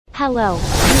Hello,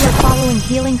 you are following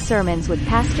Healing Sermons with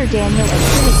Pastor Daniel and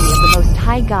Trinity of the Most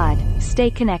High God.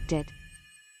 Stay connected.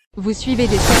 Vous suivez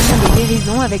des sermons de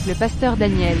guérison avec le pasteur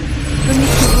Daniel.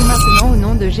 Connectez-vous maintenant au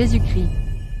nom de Jésus-Christ.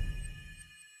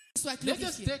 Soit Let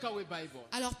us glorifié. take our Bible.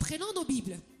 Alors prenons nos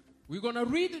Bibles. We're going to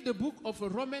read the book of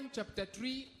Romans chapter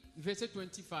 3, verse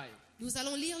 25. Nous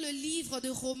allons lire le livre de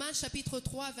Romains chapitre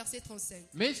 3 verset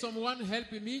 35. May someone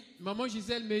help me? Maman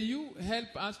Giselle, may you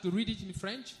help us to read it in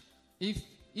French?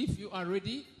 If you are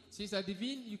ready, Sister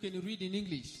Divine, you can read in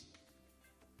English.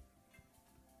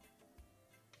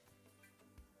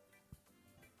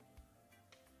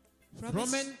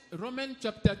 Romans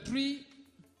chapter 3,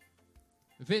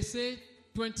 verse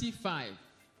 25.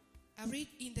 I read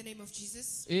in the name of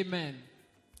Jesus. Amen.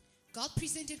 God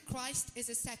presented Christ as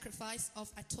a sacrifice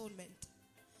of atonement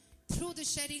through the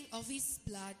shedding of his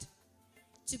blood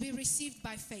to be received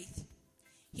by faith.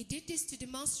 He did this to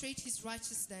demonstrate his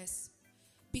righteousness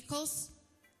because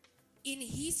in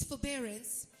his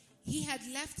forbearance he had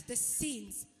left the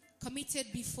sins committed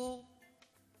beforehand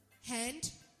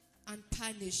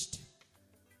unpunished.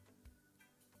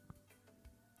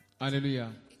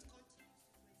 Hallelujah.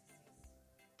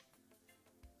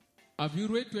 Have you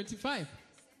read 25?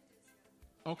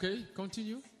 Okay,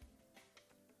 continue.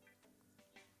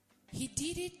 He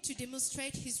did it to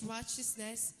demonstrate his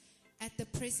righteousness at the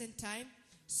present time,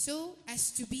 so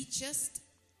as to be just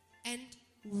and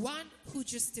one who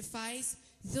justifies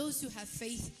those who have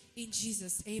faith in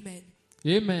Jesus. Amen.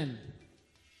 Amen.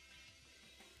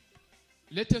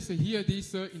 Let us hear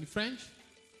this in French.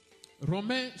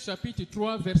 Romains chapitre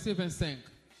 3, verset 25.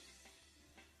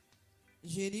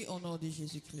 Je lis au nom de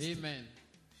Jésus-Christ. Amen.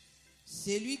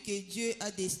 Celui que Dieu a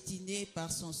destiné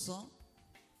par son sang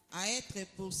à être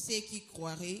pour ceux qui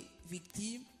croiraient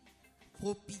victime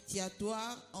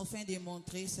propitiatoire afin de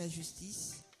montrer sa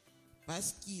justice,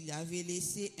 parce qu'il avait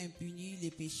laissé impunis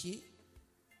les péchés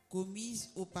commis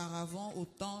auparavant au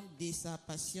temps de sa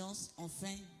patience,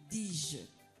 enfin dis-je.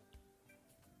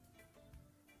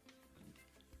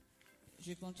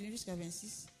 Je continue jusqu'à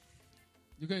 26.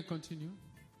 You can continue.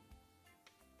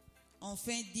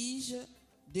 Enfin dis-je,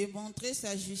 de montrer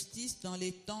sa justice dans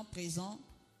les temps présents,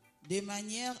 de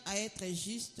manière à être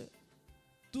juste,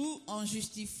 tout en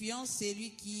justifiant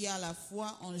celui qui a la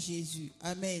foi en Jésus.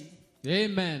 Amen.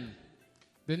 Amen.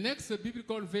 The next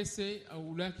biblical verse I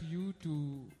would like you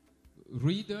to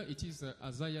read, it is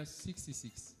Isaiah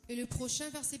 66. Et le prochain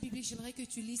verset biblique, j'aimerais que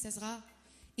tu lises, ça sera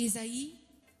Ésaïe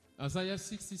Isaiah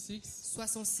 66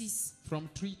 66, from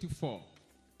 3 to 4.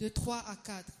 de 3 à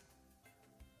 4.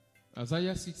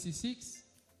 Isaiah 66?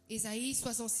 Ésaïe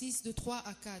 66, de 3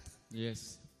 à 4.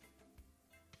 Yes.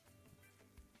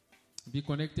 Be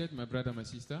connected, my brother, my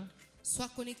sister. Sois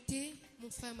connecté, mon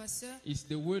frère, ma soeur. It's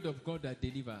the word of God that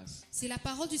delivers. C'est la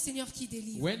parole du Seigneur qui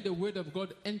délivre. When the word of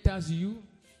God enters you,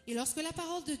 Et lorsque la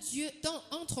parole de Dieu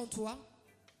entre en toi,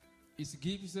 it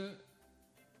gives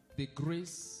the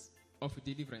grace of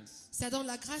deliverance, ça donne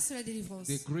la grâce de la délivrance,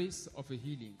 the grace of a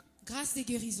healing. grâce des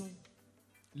guérisons.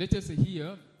 Let us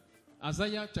hear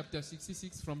Isaiah chapter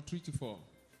 66 from 3 to 4.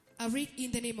 I read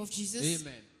in the name of Jesus.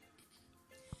 Amen.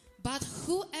 But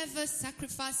whoever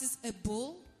sacrifices a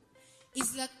bull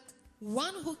is like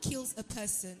one who kills a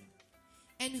person.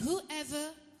 And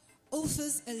whoever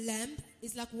offers a lamb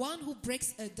is like one who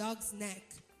breaks a dog's neck.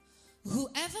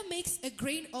 Whoever makes a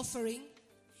grain offering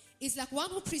is like one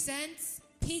who presents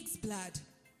pig's blood.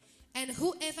 And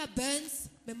whoever burns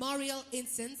memorial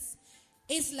incense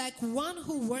is like one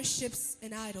who worships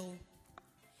an idol.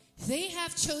 They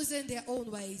have chosen their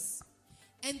own ways,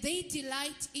 and they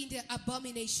delight in their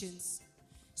abominations.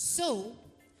 So,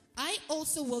 I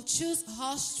also will choose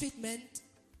harsh treatment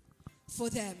for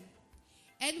them,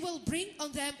 and will bring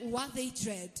on them what they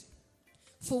dread.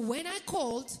 For when I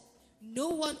called, no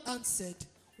one answered.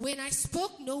 When I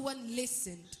spoke, no one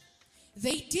listened.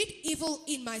 They did evil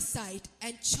in my sight,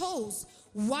 and chose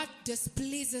what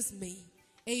displeases me.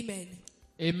 Amen.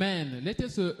 Amen. Let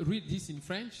us read this in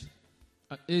French.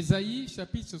 Ésaïe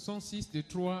chapitre 66 de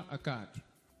 3 à 4.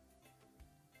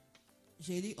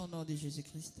 Je lis au nom de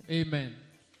Jésus-Christ. Amen.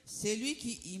 Celui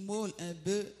qui immole un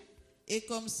bœuf est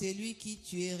comme celui qui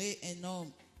tuerait un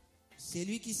homme.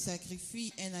 Celui qui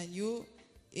sacrifie un agneau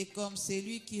est comme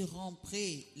celui qui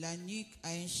romprait la nuque à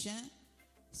un chien.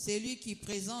 Celui qui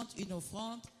présente une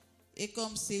offrande est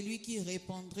comme celui qui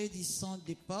répandrait du sang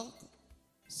de porc.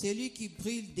 Celui qui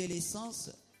brûle de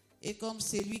l'essence est comme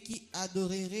celui qui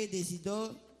adorerait des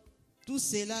idoles. Tout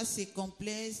cela se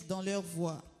complaisent dans leur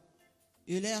voix,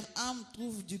 et leur âme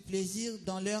trouve du plaisir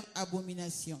dans leur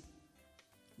abomination.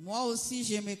 Moi aussi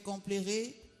je me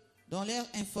complairai dans leur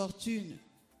infortune.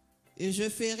 Et je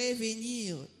ferai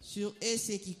venir sur eux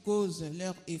ce qui cause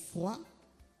leur effroi,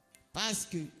 parce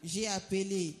que j'ai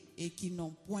appelé et qu'ils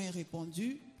n'ont point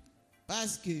répondu,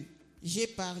 parce que j'ai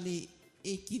parlé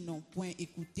et qu'ils n'ont point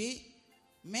écouté,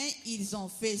 mais ils ont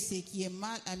fait ce qui est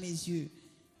mal à mes yeux,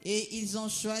 et ils ont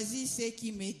choisi ce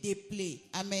qui me déplaît.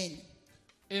 Amen.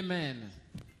 Amen.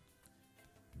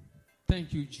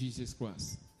 Thank you, Jesus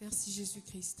Christ, Merci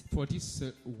Jésus-Christ. for this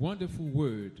wonderful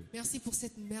word Merci pour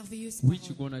cette merveilleuse which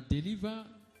you're parole going to deliver,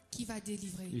 qui va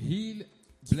délivrer, heal,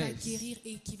 qui va bless guérir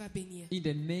et qui va bénir. in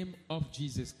the name of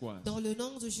Jesus Christ. Dans le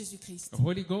nom de Jésus-Christ.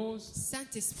 Holy Ghost,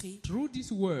 Saint-Esprit, through this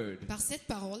word, par cette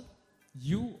parole,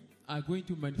 you are going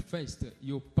to manifest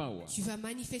your power. tu vas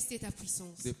manifester ta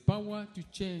puissance. The power to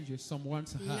change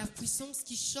someone's La heart puissance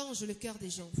qui change le cœur des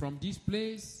gens. from this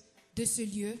place De ce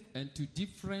lieu and to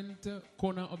different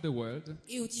corner of the world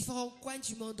et aux différents coins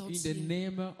du monde in the entier.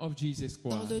 name of Jesus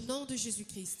Dans le Christ. nom de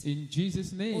Jésus-Christ. In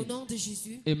Jesus' Au name, nom de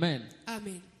Jésus. amen.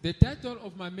 Amen. The title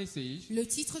of my message Le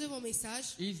titre de mon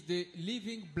message, is the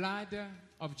living blood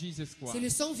of Jesus c'est le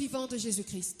Christ. sang vivant de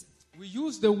Jésus-Christ. We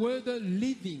use the word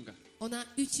living, On a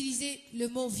utilisé le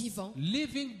mot vivant,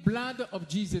 living blood of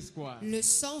Jesus Christ. le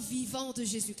sang vivant de It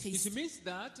Jésus-Christ. means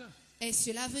that Et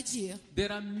cela veut dire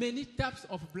there are many types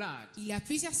of blood, il y a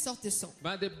plusieurs sortes de sang.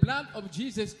 but the blood of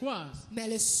Jesus Christ Mais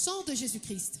le sang de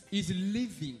Jésus-Christ, is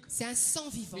living. c'est un sang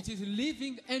vivant. It is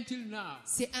living until now.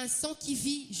 C'est un sang qui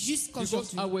vit jusqu'à Because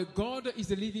aujourd'hui. our God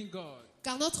is a living God.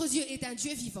 Car notre Dieu est un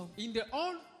Dieu vivant. In the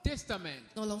Old Testament,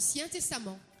 Dans l'Ancien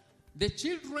Testament, the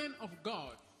children of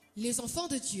God, les enfants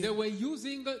de they Dieu, were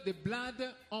using the blood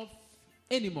of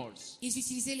animals ils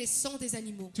utilisaient les sangs des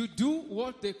animaux to do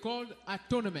what they called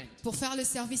atonement. pour faire le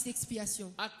service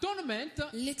d'expiation. Atonement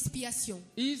L'expiation,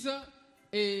 is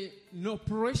an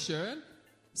operation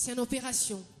c'est une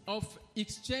opération of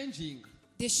exchanging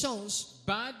d'échange,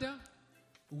 bad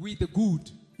with good.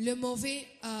 le mauvais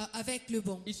avec le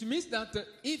bon. It means that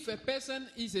if a person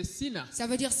is a sinner, Ça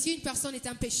veut dire si une personne est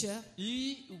un pécheur,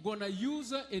 he gonna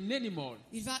use an animal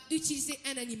il va utiliser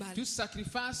un animal to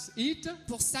sacrifice it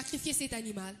pour sacrifier cet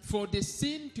animal, for the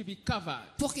sin to be covered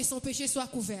pour que son péché soit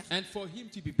couvert and for him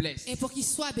to be blessed. et pour qu'il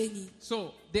soit béni.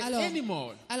 So the Alors,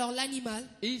 animal Alors l'animal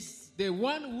is the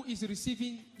one who is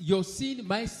receiving your sin,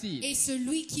 my sin. est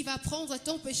celui qui va prendre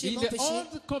ton péché, In mon the péché.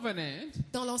 old covenant,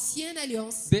 Dans l'ancienne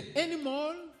alliance, the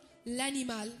animal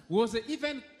l'animal, was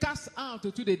even cast out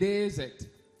to the desert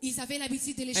ils avaient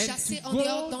l'habitude de les and chasser to en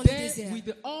dehors go dans le there désert.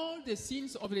 with all the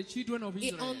sins of the children of Et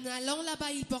Israel. en allant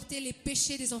là-bas, ils portaient les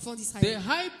péchés des enfants The d'Israël.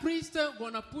 high priest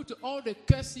gonna put all the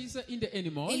curses in the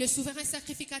animal Et le souverain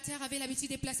sacrificateur avait l'habitude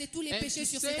de placer tous les and péchés to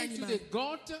sur cet say to animal. the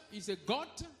goat, is a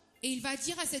goat, Et il va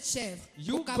dire à cette chèvre,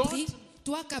 You au cabri, God,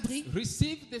 toi cabri,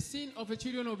 receive the sin of the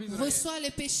children of Israel. reçois le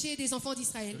péché des enfants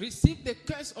d'Israël. Receive the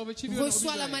curse of the children of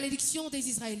Reçois la Israel. malédiction des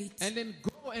Israélites. And then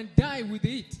go and die with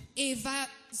it. Et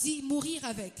vas-y mourir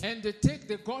avec. And they take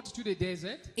the goat to the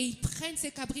desert. Et ils prennent ces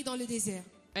cabris dans le désert.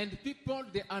 And people,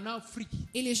 they are now free.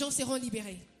 Et les gens seront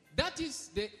libérés. That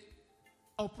is the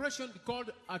operation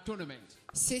called atonement.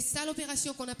 C'est ça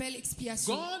l'opération qu'on appelle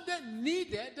expiation. God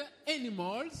needed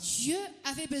animals Dieu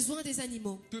avait besoin des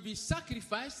animaux to be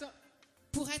sacrificed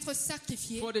pour être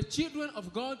sacrifiés, for the children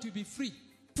of God to be free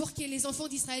pour que les enfants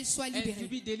d'Israël soient and to libérés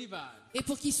be delivered. et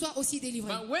pour qu'ils soient aussi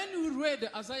délivrés. But when we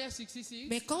read Isaiah 66,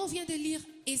 Mais quand on vient de lire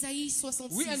Ésaïe we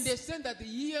 66, understand that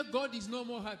here God is no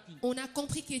more happy. on a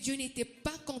compris que Dieu n'était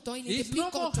pas content, il n'était He's plus no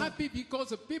more content. happy because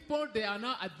the people they are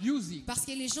now abusing. Parce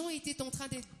que les gens étaient en train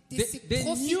de They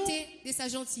profiter de sa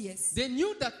gentillesse. They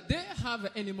knew that they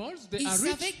have animals, they Ils are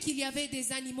savaient rich. qu'il y avait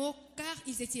des animaux car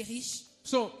ils étaient riches.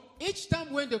 So each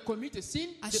time when they commit a sin,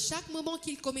 À chaque moment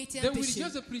qu'ils commettaient they un will péché,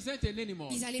 just present an animal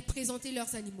ils allaient présenter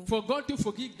leurs animaux for God to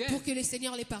forgive them. pour que le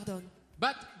Seigneur les pardonne.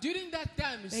 But during that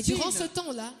time, Mais durant ce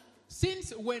temps-là,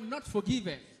 sins were not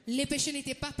forgiven. les péchés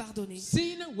n'étaient pas pardonnés.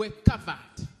 Sin were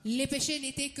covered, Les péchés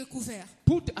n'étaient que couverts.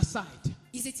 put aside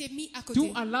Ils étaient mis à to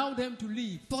côté allow them to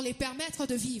live. pour les permettre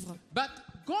de vivre. But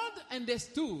God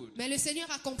understood Mais le Seigneur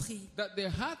a compris that the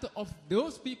heart of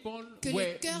those people que les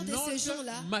were cœurs de ces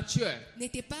gens-là not mature.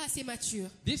 n'étaient pas assez matures.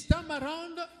 This time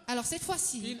around, Alors cette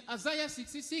fois-ci, in Isaiah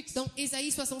 66, dans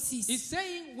Ésaïe 66, he's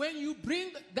saying, when you bring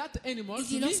that animal il to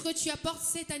dit, me, lorsque tu apportes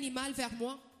cet animal vers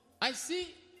moi, I see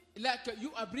like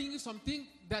you are bringing something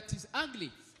that is ugly.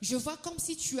 je vois comme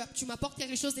si tu m'apportes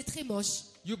quelque chose de très moche.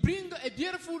 You bring a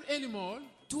beautiful animal.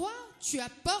 Toi, tu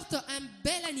apportes un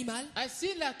bel animal, I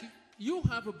see like you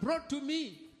have brought to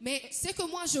me mais ce que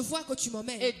moi je vois que tu a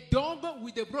m'emmènes, dog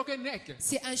with a broken neck.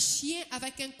 c'est un chien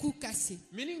avec un cou cassé.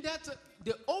 Meaning that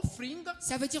the offering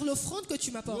Ça veut dire l'offrande que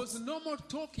tu m'apportes. was no more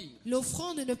talking,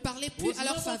 L'offrande ne parlait plus was à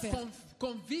leur no more faveur.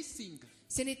 convincing.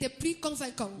 Ce n'était plus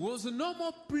convaincant. was no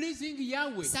more pleasing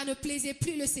Yahweh. Ça ne plaisait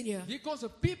plus le Seigneur. Because the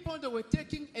people that were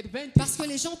taking advantage, Parce que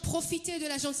les gens profitaient de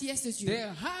la gentillesse de Dieu.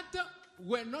 their heart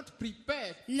were not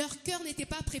prepared Leur cœur n'était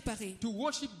pas préparé to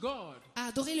worship God. à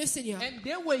adorer le Seigneur. And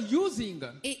they were using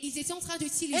Et ils étaient en train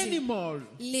d'utiliser animals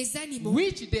les animaux,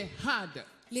 which they had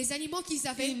les animaux qu'ils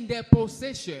avaient, in their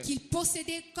possession qu'ils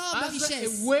possédaient comme as a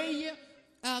richesse, way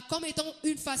comme étant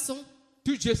une façon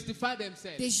to justify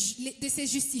themselves. de se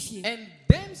justifier. And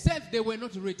themselves, they were not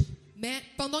ready. Mais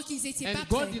pendant qu'ils n'étaient And pas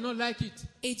God prêts, did not like it.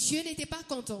 et Dieu n'était pas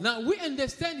content. Now we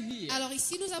understand here, Alors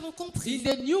ici, nous avons in compris,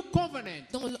 the new covenant,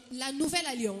 dans la nouvelle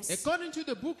alliance, according to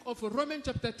the book of Romans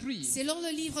chapter 3, selon le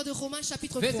livre de Romains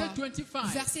chapitre verset 3, 25,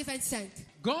 verset 25,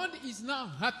 God is now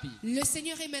happy le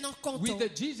Seigneur est maintenant with content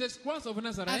the Jesus Christ of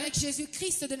Nazareth, avec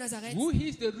Jésus-Christ de Nazareth, who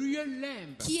is the real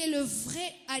lamb. qui est le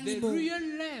vrai The animal,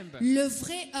 real lamb. le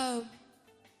vrai,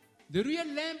 The real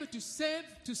lamb to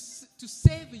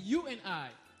save you and I.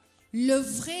 le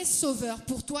vrai sauveur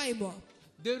pour toi et moi,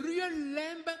 The real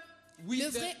lamb le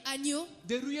with vrai agneau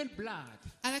the real blood.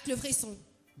 avec le vrai sang.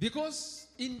 Because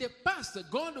in the past,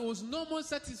 God was no more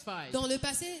satisfied. Dans le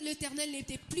passé, l'Éternel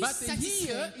n'était plus But satisfait.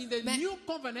 here, in the Mais new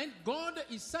covenant, God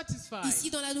is satisfied. ici,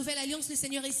 dans la nouvelle alliance, le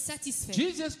Seigneur est satisfait.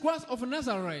 Jesus Christ of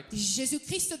Nazareth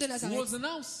Jésus-Christ de Nazareth, was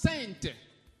now sent.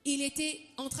 il était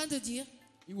en train de dire,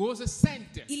 He was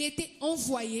sent il était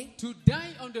envoyé to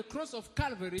die on the cross of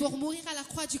Calvary pour mourir à la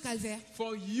croix du calvaire,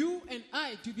 for you and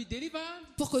I to be delivered,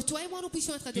 pour que toi et moi nous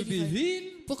puissions être to be délivrés,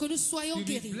 healed, pour que nous soyons to be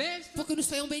guéris, blessed, pour que nous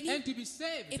soyons bénis and to be et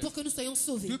saved, pour que nous soyons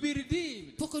sauvés, to be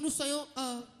redeemed, pour que nous soyons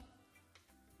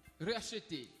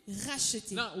racheted.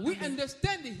 rachetés. Now we Amen.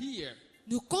 understand here.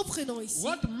 Nous comprenons ici,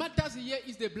 What matters here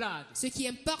is the blood. ce qui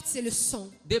importe, c'est le sang,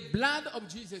 The blood of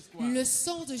Jesus Christ. le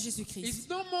sang de Jésus-Christ. It's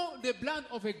no more the blood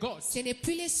of a goat, Ce n'est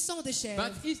plus le sang de but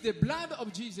chèvre. it's the blood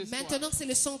of Jesus Christ. Maintenant, c'est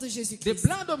le sang de The Jésus-Christ.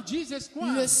 blood of Jesus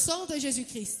Le Christ sang de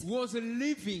Jésus-Christ was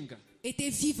living.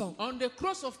 était vivant. On the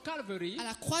cross of Calvary, À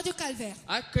la croix du calvaire,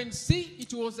 I can see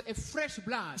it was a fresh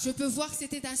blood. je peux voir que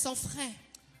c'était un sang frais.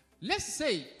 Let's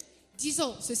say,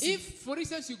 Disons ceci. if for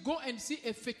instance you go and see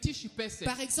a fetish person,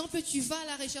 Par exemple, tu vas à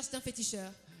la recherche d'un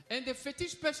féticheur and the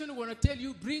fetish person want to tell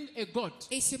you bring a goat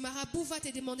et ce marabout va te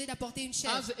demander d'apporter une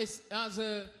chèvre as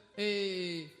an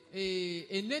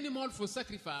animal for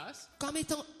sacrifice, comme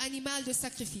étant animal de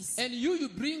sacrifice. and you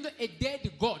bring a dead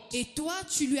goat. Et toi,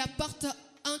 tu lui apportes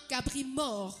un cabri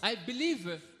mort. I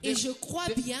believe Et je crois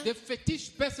bien, the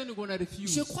fetish person gonna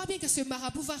refuse. je crois bien que ce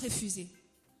marabout va refuser.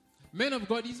 Man of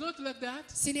God is not like that.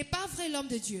 Ce n'est pas vrai l'homme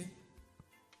de Dieu.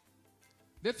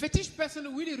 The fetish person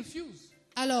will refuse.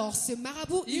 Alors, ce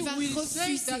marabout, He il va will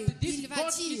say refuser. that this Il va goat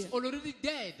is dire already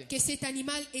dead. que cet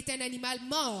animal est un animal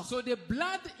mort. So the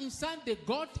blood inside the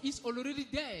goat is already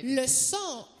dead. Le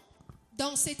sang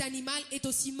dans cet animal est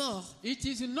aussi mort. It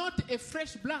is not a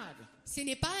fresh blood. Ce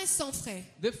n'est pas un sang frais.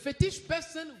 The fetish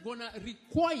person gonna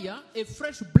require a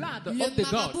fresh blood Le of the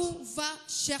goat. marabout va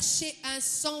chercher un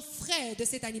sang frais de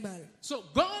cet animal. So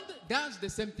God does the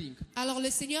same thing. Alors le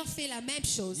Seigneur fait la même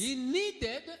chose. He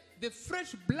needed the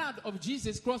fresh blood of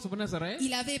Jesus Christ of Nazareth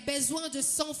Il avait besoin de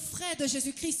sang frais de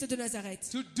Jésus-Christ de Nazareth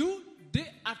to do the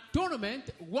atonement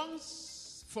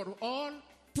once for all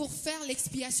pour faire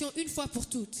l'expiation une fois pour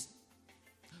toutes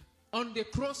on the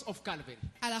cross of Calvary.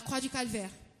 à la croix du calvaire.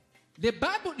 The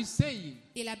Bible is saying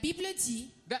Et la Bible dit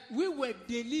that we were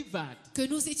delivered que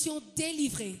nous étions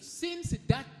délivrés since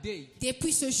that day.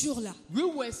 depuis ce jour-là. We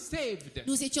were saved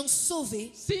Nous étions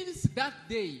sauvés since that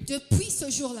day. depuis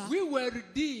ce jour-là. We were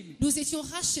redeemed Nous étions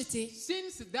rachetés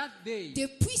since that day.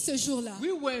 depuis ce jour-là.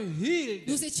 We were healed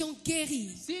Nous étions guéris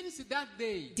since that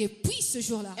day. depuis ce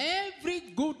jour-là. Every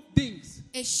good things,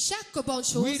 Et chaque bonne we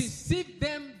chose, received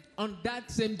them on that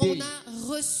same day. on a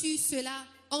reçu cela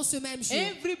en ce même jour.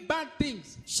 Every bad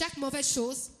things, Chaque mauvaise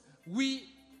chose we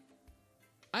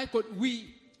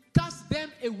cast them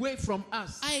away from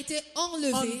us a été on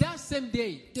enlevée that same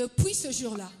day. depuis ce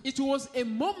jour-là. It was a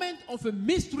moment of a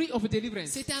mystery of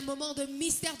deliverance. C'était un moment de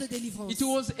mystère de délivrance. It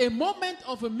was a moment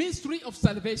of a mystery of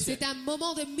salvation. C'est un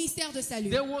moment de mystère de salut.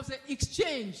 There was an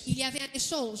exchange. Il y avait un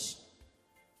échange.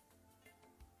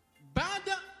 Bad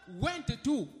went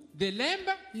to the lamb.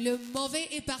 Le mauvais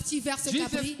est parti vers ce Jesus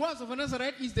cabri. Christ of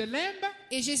Nazareth is the lamb.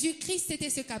 Et Jésus-Christ était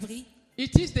ce cabri.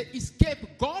 It is the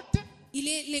scapegoat. Il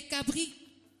est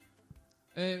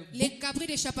les cabris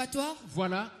d'échappatoire.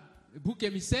 Voilà, bouc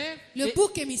émissaire. Le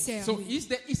bouc émissaire. So Oui. it's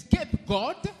the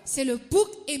scapegoat C'est le bouc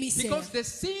émissaire. because the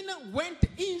sin went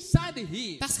inside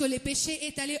him Parce que le péché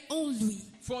est allé en lui.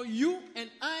 for you and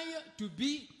I to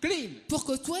be clean. pour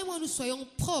que toi et moi nous soyons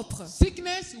propres.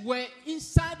 Sickness were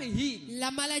inside him.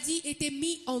 La maladie était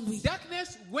mise en lui.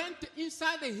 Darkness went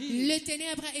inside him. Le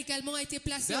ténèbre a également été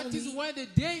placé en That is lui. why the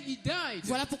day he died.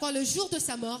 Voilà pourquoi le jour de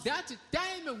sa mort, That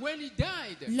time when he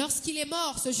died. lorsqu'il est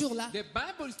mort ce jour-là, The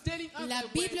Bible is telling us la there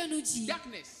Bible were nous dit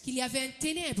darkness. qu'il y avait un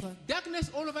ténèbre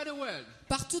Darkness all over the world.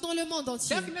 partout dans le monde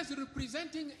entier. Darkness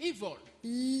representing evil.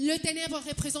 Le ténèbre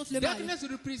représente le mal. Darkness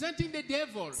representing the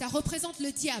devil. Ça représente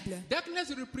le diable. Darkness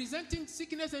representing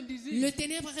sickness and disease. Le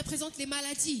ténèbre représente les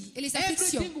maladies et les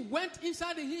afflictions. Everything went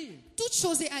inside him. Toute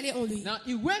chose est allée en lui. Now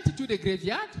he went to the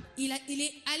graveyard. Il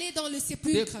est allé dans le The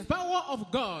sépulcre power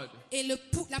of God et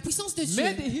la puissance de Dieu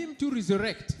made him to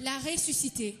resurrect l'a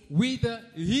ressuscité with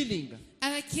healing,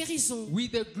 avec guérison,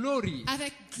 with glory,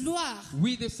 avec gloire,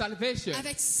 with salvation,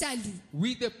 avec salut,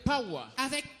 with power,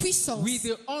 avec puissance, with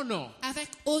honor, avec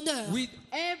honneur, with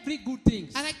every good thing.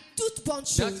 avec toute bonne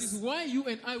That is chose. why you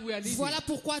and I were living. Voilà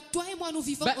pourquoi toi et moi nous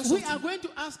vivons But we aujourd'hui. are going to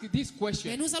ask this Mais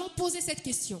question. nous allons poser cette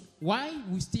question. Why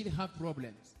we still have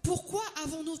problems? Pourquoi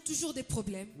avons-nous toujours des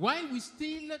problèmes? Why we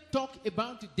still talk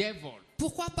about the devil?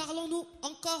 Pourquoi parlons-nous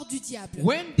encore du diable?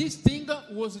 When this thing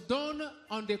was done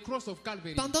on the cross of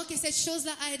Calvary, Pendant que cette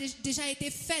chose-là a déjà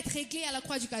été faite, réglée à la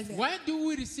croix du calvaire. why do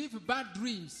we receive bad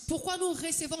dreams? Pourquoi nous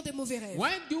recevons des mauvais rêves?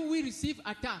 Why do we receive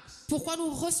attacks? Pourquoi nous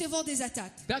recevons des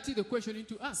attaques? That is the question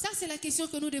to ask. Ça, c'est la question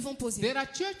que nous devons poser. There are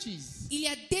churches Il y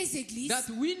a des églises that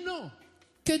we know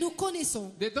que nous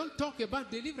connaissons. they don't talk about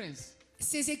deliverance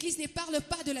Ces églises ne parlent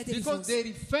pas de la because délivrance. they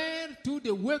refer to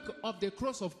the work of the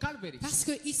cross of Calvary. Parce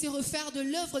qu'ils se réfèrent de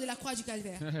l'œuvre de la croix du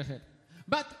calvaire.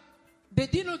 But they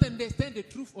did not understand the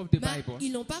truth of the Mais Bible.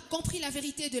 ils n'ont pas compris la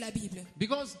vérité de la Bible.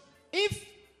 Because if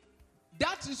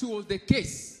that was the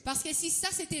case, Parce que si ça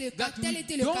c'était le cas, that tel we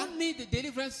était le cas, don't need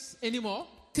deliverance anymore,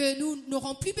 que nous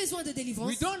n'aurons plus besoin de délivrance,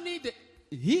 we don't need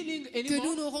healing que nous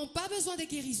anymore, n'aurons pas besoin de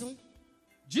guérison,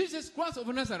 Jesus Christ of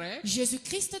Nazareth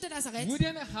Jésus-Christ de Nazareth,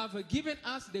 wouldn't have given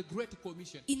us the Great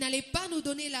Commission. il n'allait pas nous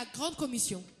donner la grande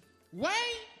commission. Why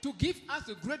to give us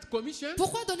the Great Commission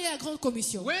Pourquoi donner la grande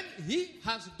commission when he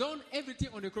has done everything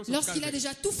on the cross of lorsqu'il a Calvary?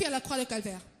 déjà tout fait à la croix de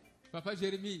calvaire? Papa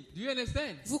Jeremy, do you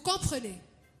understand? Vous comprenez?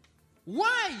 Why?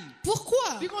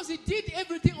 Pourquoi? Because he did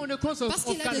everything on the cross of Parce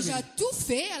qu'il a Calvary. déjà tout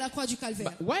fait à la croix du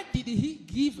calvaire. But why did he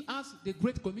give us the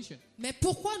Great Commission? Mais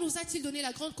pourquoi nous a-t-il donné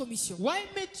la grande commission? Why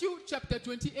Matthew chapter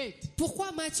 28?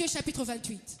 Pourquoi Matthieu chapitre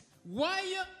 28?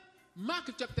 Why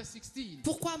Mark chapter 16?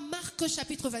 Pourquoi Marc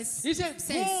chapitre He said,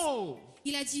 16? go,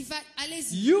 Il a dit,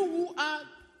 allez-y, you who are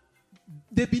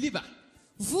the believer,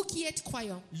 vous qui êtes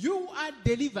croyants, you who are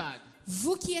delivered,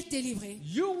 vous qui êtes délivrés,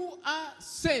 you who are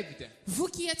saved, vous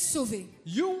qui êtes sauvés,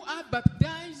 you who are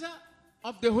baptized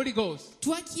of the Holy Ghost.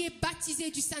 toi qui es baptisé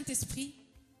du Saint-Esprit.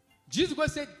 Jesus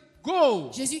Christ said,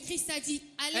 go Jésus-Christ a dit,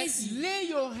 allez-y and lay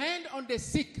your hand on the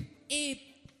sick. et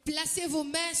placez vos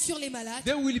mains sur les malades.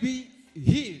 They will be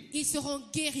healed. Ils seront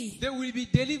guéris. They will be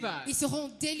delivered. Ils seront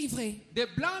délivrés. The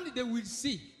blind they will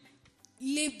see.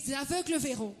 Les aveugles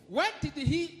verront. Why did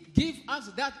he give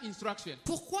us that instruction?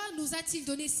 Pourquoi nous a-t-il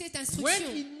donné cette When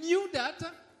instruction he knew that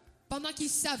pendant qu'il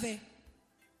savait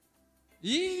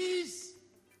he is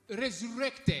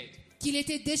resurrected, qu'il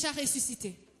était déjà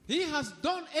ressuscité, he has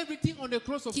done everything on the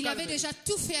cross of qu'il avait Calvary. déjà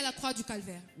tout fait à la croix du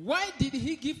calvaire? Why did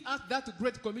he give us that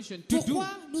great commission to do? Pourquoi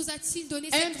nous a-t-il donné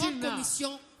cette Until grande now.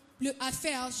 commission à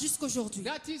faire jusqu'aujourd'hui?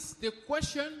 That is the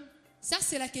question Ça,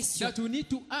 c'est la question that we need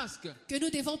to ask que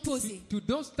nous devons poser to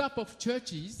those type of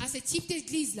churches à ce type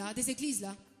d'église-là, des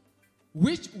églises-là,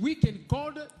 which we can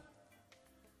call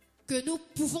que nous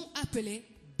pouvons appeler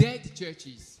dead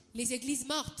churches, les églises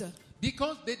mortes,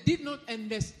 because they did not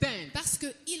understand parce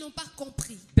qu'ils n'ont pas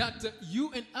compris that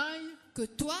you and I, que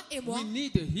toi et moi, we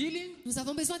need healing, nous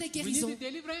avons besoin de we guérison, need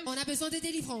deliverance, on a besoin de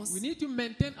délivrance. we need to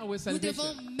maintain our Nous devons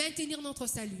salvation. maintenir notre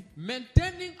salut.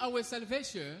 Maintaining our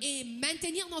salvation Et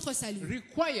maintenir notre salut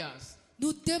requires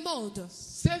nous demande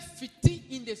safety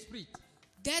in the spirit.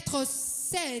 d'être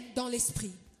sain dans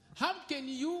l'esprit. How can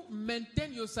you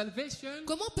maintain your salvation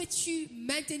Comment peux-tu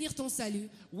maintenir ton salut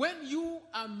when you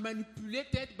are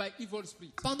manipulated by evil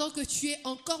spirits? pendant que tu es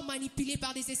encore manipulé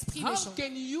par des esprits How méchants?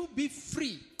 can you be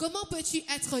free Comment peux-tu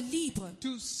être libre,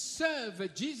 to serve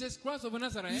Jesus Christ of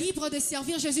Nazareth libre de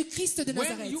servir Jésus-Christ de when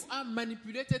Nazareth, you are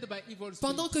manipulated by evil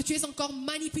pendant spirits? que tu es encore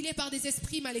manipulé par des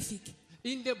esprits maléfiques?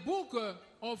 In the book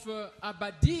of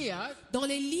Obadiah, Dans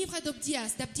les livres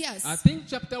d'Abdias, I think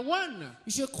chapter 1,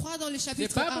 je crois dans le the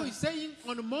chapitre Bible 1, is saying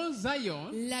on Mount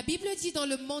Zion, la Bible dit dans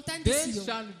le montagne de there Sion,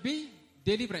 shall be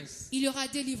deliverance. Il y aura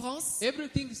délivrance.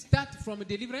 Everything starts from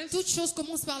deliverance. Toute chose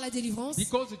commence par la délivrance.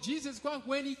 Because Jesus Christ,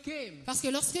 when he came, Parce que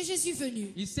lorsque Jésus est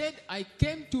venu, he said, I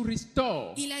came to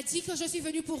restore il a dit que je suis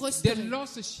venu pour the restaurer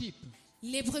lost sheep.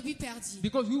 les brebis perdues.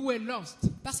 Because we were lost.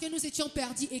 Parce que nous étions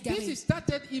perdus, This égarés.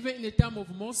 started even in the time of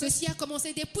Moses. Ceci a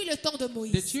commencé depuis le temps de The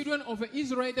Moïse. children of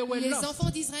Israel, they were Les lost. enfants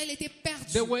d'Israël étaient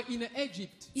perdus. They were in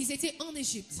Egypt. Ils étaient en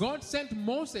Égypte. God sent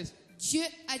Moses Dieu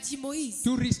a dit Moïse.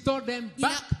 to restore them Il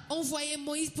back a envoyé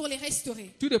Moïse pour les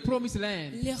restaurer. to the promised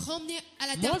land. Les ramener à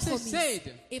la terre Moses promise.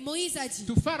 said Et Moïse a dit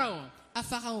to Pharaoh, à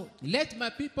Pharaon, let my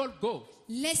people go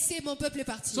laissez mon peuple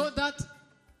partir so that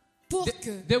pour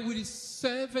que they will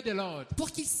serve the Lord.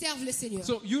 pour qu'ils servent le Seigneur.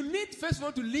 So you need first of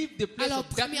all to leave the place Alors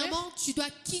of darkness premièrement, tu dois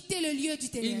quitter le lieu du in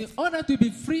ténèbre order to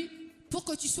be free pour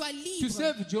que tu sois to libre,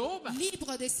 serve Job.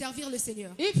 libre de servir le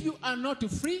Seigneur. If you are not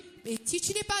free, Et si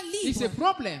tu n'es pas it's a libre,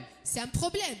 problem. c'est un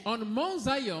problème. On Mount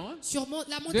Zion, Sur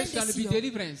la there montagne shall de be Sion,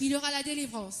 deliverance. il y aura la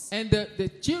délivrance. And the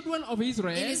children of Et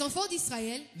Israel, les enfants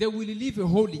d'Israël, they will live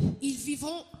holy. ils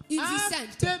vivront une vie sainte.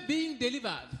 After being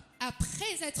delivered,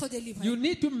 Après être délivré, you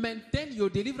need to maintain your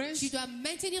deliverance tu dois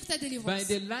maintenir ta by délivrance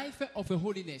the life of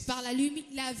holiness. par la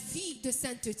vie de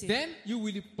sainteté. Then you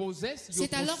will possess your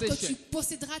C'est alors que tu possession.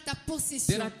 posséderas ta There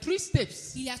possession. are 3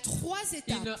 steps Il y a 3 in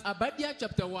étapes Obadiah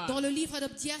chapter 1. dans le livre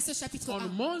d'Obdias chapitre On 1.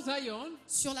 Mount Zion,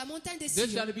 Sur la montagne des there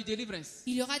Sion, shall be deliverance.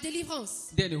 il y aura délivrance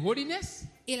Then holiness,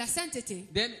 et la sainteté.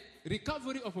 then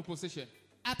recovery of a possession.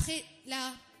 Après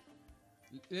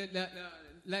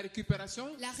La récupération.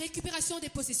 la récupération des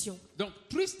possessions. Donc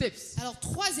 3 steps. Alors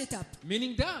 3 étapes.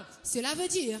 Meaning that Cela veut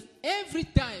dire, every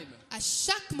time à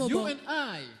chaque you moment, and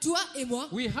I, toi et moi,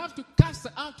 we have to cast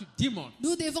out demons.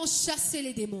 nous devons chasser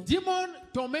les démons. Demons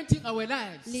tormenting our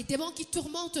lives. Les démons qui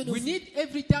tourmentent nos We vies. need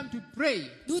every time to pray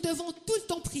Nous devons tout le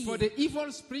temps prier for the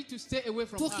evil spirit to stay away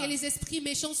from pour que us. les esprits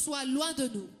méchants soient loin de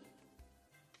nous.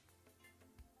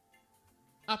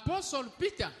 Apostle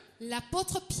Peter,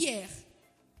 L'apôtre Pierre,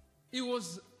 he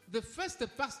was the first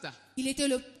pastor, il était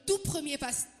le tout premier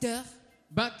pasteur,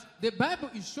 but the Bible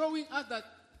is showing us that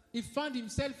he found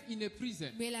himself in a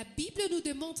prison, mais la Bible nous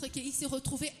démontre qu'il s'est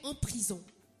retrouvé en prison.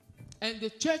 and the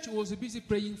church was busy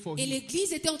praying for Et him.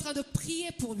 l'église était en train de prier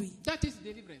pour lui. That is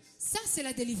deliverance. Ça, c'est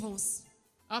la délivrance.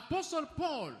 Apostle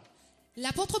Paul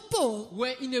L'apôtre Paul,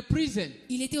 were in a prison.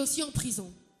 il était aussi en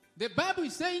prison. The Bible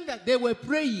is saying that they were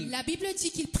praying. La Bible dit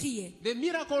qu'il priait. The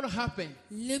miracle happened.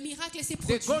 Le miracle s'est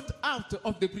They produit got out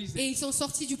of the prison. et ils sont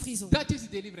sortis du prison. That is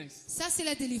deliverance. Ça, c'est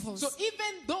la délivrance. So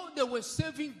even though they were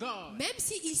serving God, Même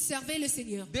s'ils servaient le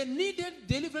Seigneur, they needed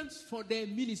deliverance for their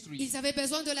ministry. ils avaient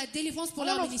besoin de la délivrance pour All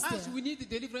leur of ministère. us, we need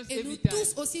deliverance Et nous every time.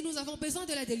 tous aussi, nous avons besoin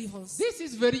de la délivrance. This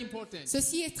is very important.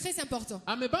 Ceci est très important.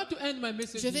 I'm about to end my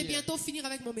message Je vais here. bientôt finir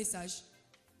avec mon message.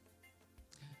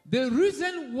 The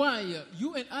reason why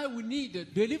you and I will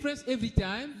need deliverance every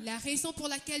time, La raison pour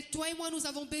laquelle toi et moi nous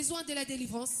avons besoin de la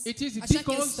délivrance It is à chaque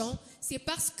because instant, c'est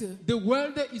parce que the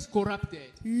world is corrupted.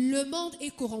 le monde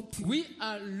est corrompu. We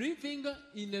are living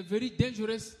in a very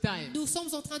dangerous time. Nous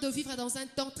sommes en train de vivre dans un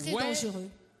temps très Where dangereux,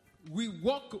 we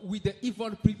walk with the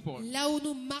evil people. là où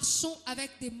nous marchons avec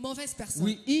des mauvaises personnes.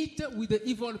 We eat with the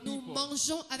evil Nous people.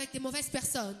 mangeons avec des mauvaises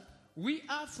personnes. We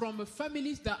are from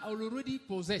families that are already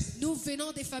possessed. Nous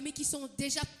venons des familles qui sont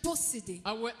déjà possédées.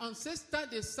 Our ancestors,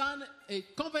 they signed a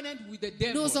covenant with the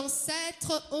devil Nos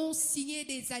ancêtres ont signé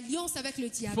des alliances avec le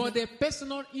diable for their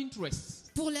personal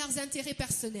interests. pour leurs intérêts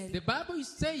personnels. The Bible is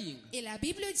saying, Et la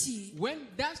Bible dit, when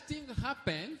that thing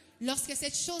happened, lorsque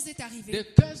cette chose est arrivée,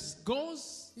 the curse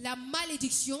goes la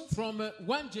malédiction from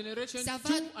one generation Ça to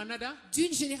va another,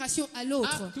 d'une génération à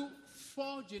l'autre up to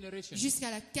 4 generations.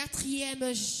 jusqu'à la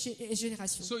 4e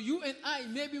génération. So you and I,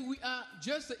 maybe we are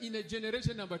just in a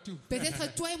generation number 2.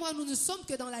 Peut-être toi et moi, nous ne sommes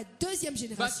que dans la 2e But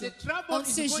génération. the trouble On ne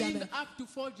sait is going jamais. up to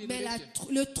 4 Mais generations.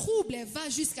 le trouble va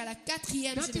jusqu'à la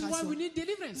 4e That is why génération. we need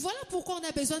deliverance. Voilà pourquoi on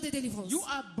a besoin de délivrance. You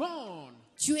are born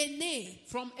Tu es né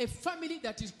from a family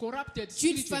that is corrupted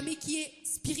d'une spiritually. famille qui est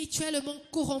spirituellement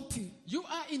corrompue. You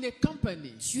are in a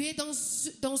company Tu es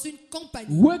dans une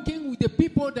compagnie. working with the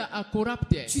people that are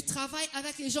corrupted. Tu travailles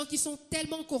avec les gens qui sont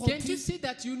tellement Can't you corrompus. see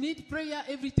that you need prayer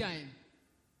every time?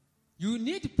 You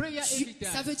need prayer every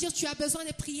Ça time. veut dire que tu as besoin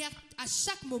de prières à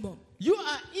chaque moment. You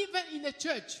are even in a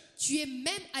church Tu es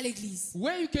même à l'église.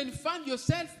 where you can find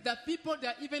yourself that people that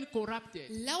are even corrupted.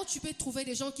 Là où tu peux trouver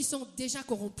des gens qui sont déjà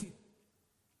corrompus.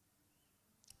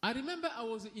 I remember I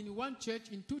was in one church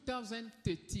in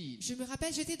 2013. Je me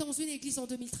rappelle, j'étais dans une église en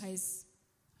 2013.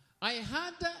 I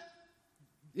had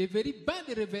a very bad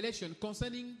revelation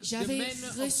concerning the J'avais men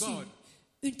of reçu God.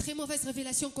 une très mauvaise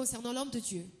révélation concernant l'homme de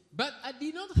Dieu. But I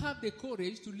did not have the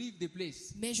courage to leave the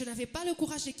place. Mais je n'avais pas le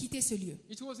courage de quitter ce lieu.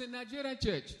 It was a Nigerian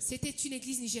church. C'était une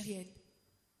église nigérienne.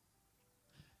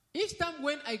 Each time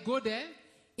when I go there,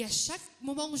 Et à chaque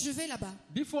moment où je vais là-bas,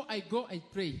 before I go, I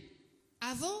pray.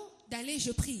 avant d'aller,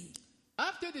 je prie.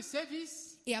 After the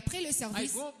service, Et après le I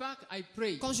service, go back, I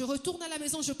pray. quand je retourne à la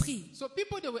maison, je prie. So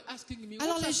people they were asking me,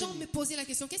 Alors what's les gens happening? me posaient la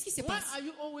question, qu'est-ce qui se Why passe? are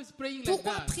you always praying like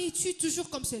Pourquoi that? pries-tu toujours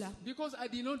comme cela? Because I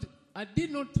did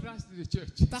not trust the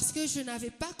church. Parce que je n'avais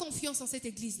pas confiance en cette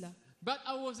église-là. But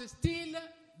I was still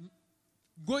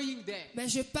going there. Mais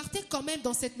je partais quand même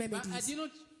dans cette même But I église. did not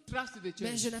trust the Mais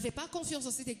church je n'avais pas confiance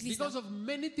en cette église-là. because of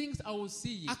many things I was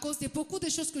seeing. À cause de beaucoup de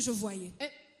choses que je voyais.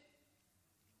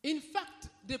 In fact,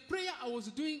 the prayer I was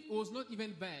doing was not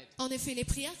even bad. En effet, les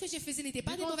prières que je faisais n'étaient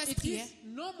pas des Because mauvaises it prières. is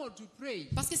normal to pray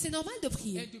Parce que c'est normal de and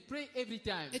prier. to pray every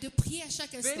time. Et de prier à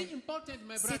chaque instant. Very important,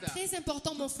 my C'est brother. très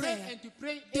important, mon To pray frère. and to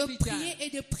pray De every prier time. et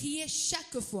de prier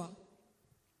chaque fois.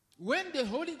 When the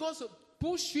Holy Ghost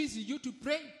pushes you to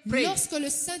pray, pray. Lorsque le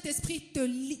Saint-Esprit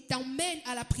t'emmène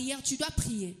à la prière, tu dois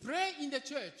prier. Pray in the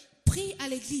church. Prie à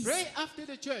l'église. Pray after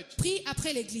the church. Prie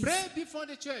après l'église. Pray before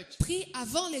the church. Prie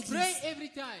avant l'église. Pray every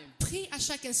time. Prie à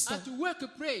chaque instant. At work,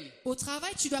 pray. Au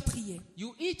travail, tu dois prier.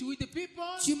 You eat with the people.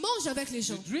 Tu manges avec les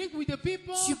You gens. drink with the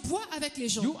people. Tu bois avec les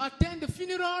gens. You attend the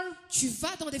funeral. Tu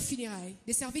vas dans des funérailles,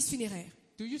 des services funéraires.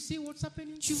 Do you see what's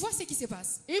happening? Tu vois ce qui se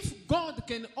passe. If God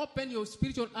can open your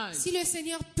spiritual eyes, Si le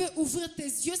Seigneur peut ouvrir tes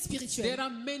yeux there spirituels, are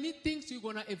many things you're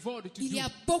going to avoid to il do. y a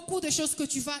beaucoup de choses que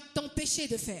tu vas t'empêcher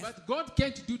de faire. But God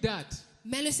can't do that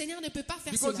Mais le Seigneur ne peut pas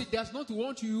faire because cela. He does not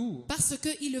want you Parce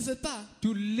qu'il ne veut pas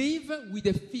to live with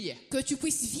the fear. que tu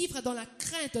puisses vivre dans la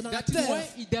crainte, dans la That is peur. why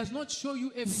He does not show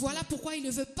you everything. Voilà pourquoi il ne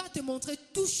veut pas te montrer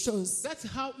toutes choses. That's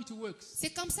how it works.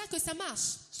 C'est comme ça que ça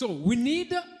marche. So we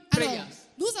need Alors, prayers.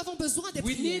 nous avons besoin de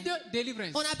We need prières.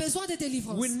 deliverance. On a besoin de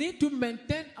délivrance. We need to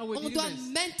maintain our On doit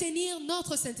deliverance. maintenir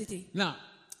notre sainteté. Now,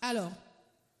 Alors,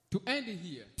 to end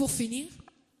here, pour finir,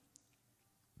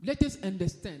 let us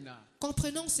understand now.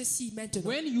 comprenons ceci maintenant.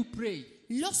 When you pray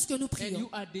Lorsque nous and prions you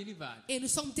are delivered, et nous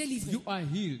sommes délivrés, you are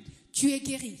healed, tu es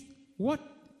guéri. what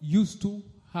used to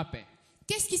happen?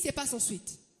 Qu'est-ce qui se passe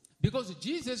ensuite? Because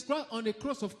Jesus Christ on the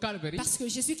cross of Calvary, Parce que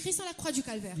Jésus-Christ à la croix du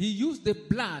Calvaire, He used the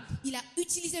blood, il a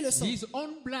utilisé le sang, His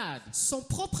own blood, son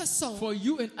propre sang, for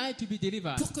you and I to be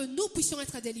delivered. pour que nous puissions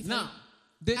être délivrés. Now,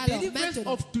 the Alors, deliverance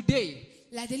maintenant, of today,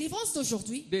 la délivrance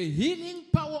d'aujourd'hui, the healing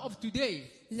power of today,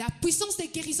 la puissance des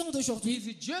guérisons d'aujourd'hui,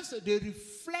 is just the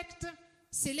reflect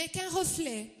ce n'est qu'un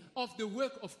reflet of the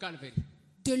work of Calvary.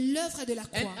 de l'œuvre de la And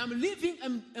croix.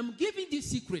 I'm giving this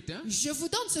secret, Je vous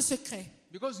donne ce secret.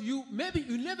 because maybe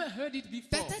you never heard it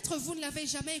before. Peut-être vous ne l'avez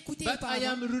jamais écouté But I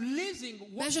am auparavant. releasing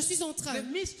Mais je suis en train the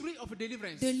mystery of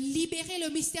deliverance. de libérer le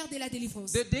mystère de la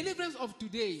délivrance. The deliverance of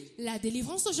today, La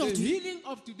délivrance the d'aujourd'hui, healing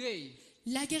of today,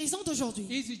 la guérison d'aujourd'hui,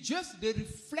 is just the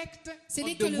reflect ce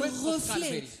n'est of que the le work of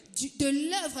reflet Calvary. de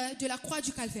l'œuvre de la croix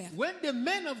du Calvaire. When the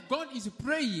man of God is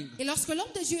praying, Et lorsque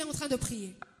l'homme de Dieu est en train de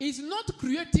prier, he's not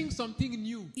creating something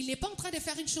new. il n'est pas en train de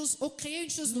faire une chose ou créer une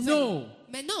chose nouvelle. No.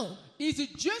 Mais non, He's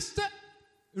just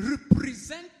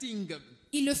representing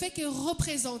il ne fait que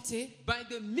représenter by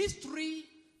the mystery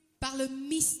par le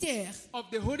mystère of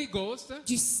the Holy Ghost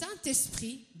du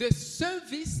Saint-Esprit the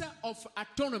service of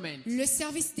atonement, le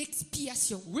service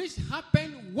d'expiation which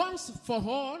happened once for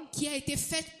all qui a été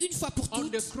fait une fois pour on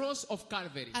toutes the cross of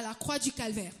Calvary. à la croix du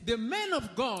Calvaire. The man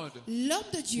of God L'homme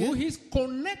de Dieu who is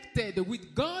connected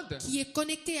with God qui est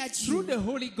connecté à through Dieu the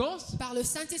Holy Ghost par le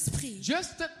Saint-Esprit,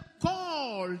 just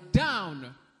called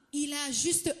down il a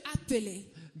juste appelé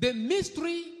the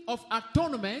mystery of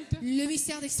atonement le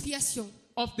mystère d'expiation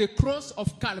of the cross of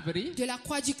Calvary de la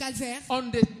croix du Calvaire on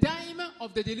the time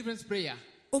of the deliverance prayer.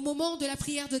 au moment de la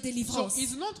prière de So délivrance.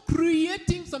 he's not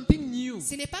creating something new.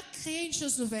 Ce n'est pas créer une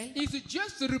chose nouvelle, It's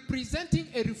just representing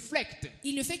a reflect.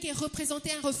 il ne fait que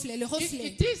représenter un reflet. Le It, reflet,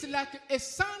 it is like a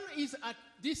sun is at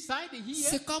this side here,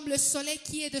 c'est comme le soleil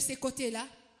qui est de ces côtés-là,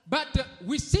 but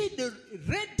we see the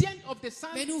radiance of the sun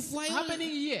mais nous voyons happening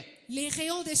here. les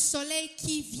rayons du soleil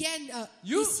qui viennent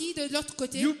You- ici de l'autre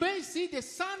côté. You may see the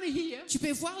sun here, Tu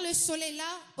peux voir le soleil là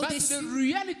but au-dessus, the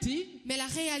reality, mais la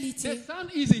réalité the sun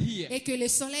is here. est que le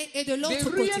soleil est de The l'autre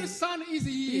côté. real sun is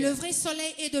Le here. vrai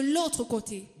soleil est de l'autre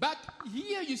côté. But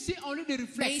here you see only the Mais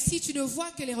reflect. ici, tu ne vois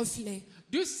que les reflets.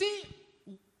 Do you see?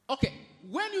 Okay,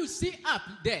 when you see up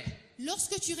there,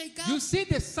 Lorsque tu you regardes see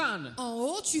the sun. en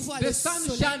haut, tu vois The le sun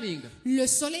soleil. shining. Le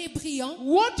soleil brillant.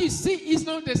 What you see is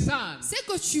not the sun. Ce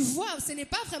que tu vois, ce n'est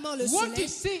pas vraiment le What soleil. you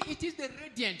see, it is the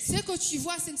radiance. Ce que tu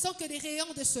vois, ce ne sont que des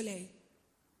rayons de soleil.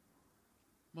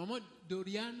 Maman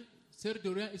Dorian, sœur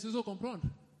Dorian, il faut comprendre.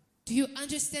 Do you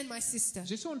understand, my sister?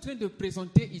 Je suis en train de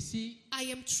présenter ici I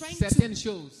am trying certaines to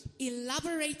choses.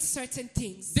 elaborate certain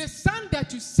things. The sun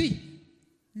that you see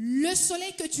Le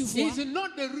soleil que tu vois is not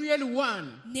the real one.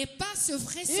 n'est pas ce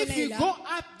vrai If you soleil-là. go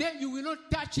up there, you will not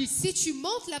touch it. Si tu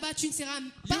montes là-bas, tu ne seras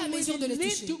pas You à mesure de will le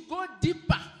need toucher. to go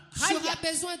deeper, Tu auras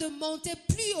higher. besoin de monter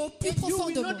plus haut, plus And you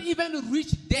will profondément. not even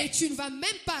reach Et there tu ne vas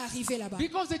même pas arriver là-bas.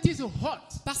 because it is hot.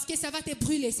 Parce que ça va te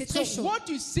brûler, c'est très So chaud. what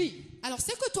you see Alors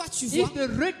ce que toi tu is vois, the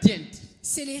radiant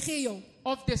c'est les rayons.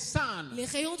 of the sun Les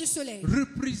rayons du soleil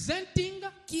representing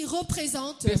qui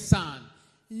représentent the sun.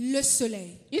 le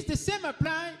soleil. It's the same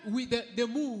apply with the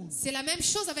moon. C'est la même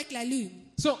chose avec la lune.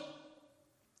 So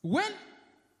when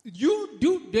you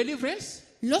do deliverance,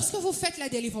 Lorsque vous faites la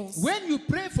délivrance, when you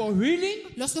pray for healing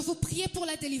lorsque vous priez pour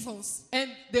la délivrance and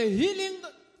the healing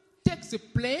takes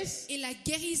place, et la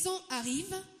guérison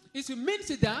arrive, it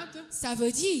means that ça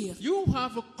veut dire you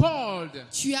have called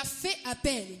tu as fait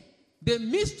appel the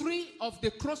mystery of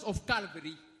the cross of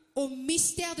Calvary. au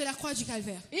mystère de la croix du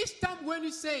calvaire. Each time when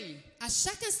you say, À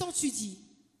chaque instant tu dis,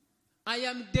 I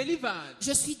am delivered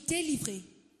je suis délivré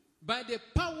by the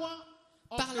power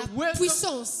of par la the work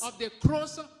puissance of the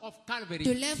cross of de Calvary,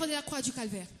 l'œuvre de la croix du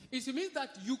calvaire. it means that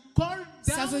you call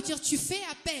Ça veut down dire tu fais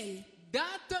appel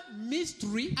that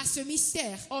mystery à ce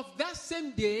mystère of that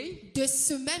same day de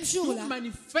ce même to jour-là,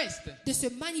 manifest de se at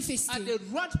manifester the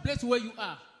right place where you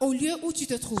are. au lieu où tu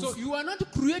te So trouves. you are not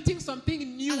creating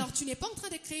something new. Alors tu n'es pas en train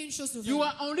de créer une chose You nouvelle.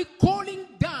 are only calling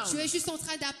Tu down es juste en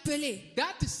train d'appeler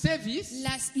that service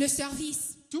le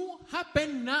service to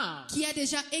happen now qui a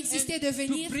déjà existé de and to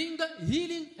venir, bring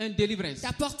healing and deliverance.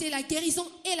 d'apporter la guérison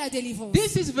et la délivrance.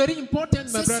 This is very important,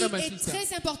 my brother, my Ceci est sister.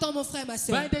 très important, mon frère, ma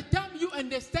soeur. By the time you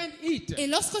understand it, Et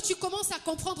lorsque tu commences à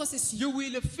comprendre ceci, you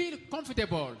will feel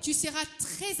comfortable. tu seras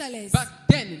très à l'aise. But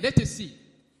then, let us see.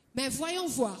 Mais voyons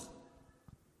voir.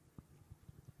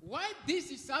 Why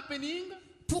this is happening?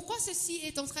 Pourquoi ceci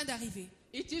est en train d'arriver?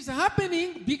 It is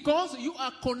happening because you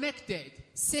are connected.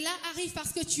 Cela arrive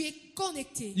parce que tu es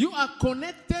connecté. You are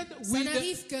connected Ça with,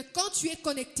 n'arrive que quand tu es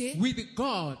connecté with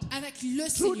God avec le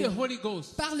through the Seigneur, Holy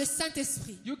Ghost. par le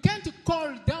Saint-Esprit. You can't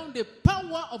call down the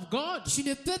power of God Tu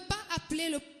ne peux pas appeler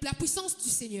la puissance du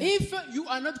Seigneur if you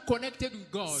are not connected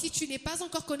with God. si tu n'es pas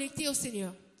encore connecté au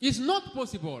Seigneur. It's not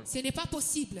possible. Ce n'est pas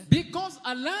possible. Because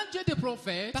Elijah the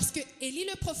prophet Parce que Élie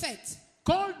le prophète,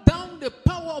 called down the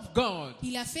power of God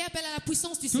il a fait appel à la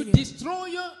puissance du to Seigneur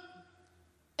destroy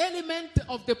element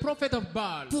of the prophet of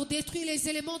Baal. pour détruire les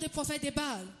éléments des prophètes des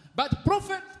Baal. But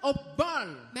prophet of Baal,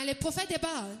 Mais les prophètes des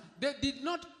Baal, they did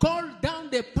not call down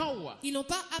the power. ils n'ont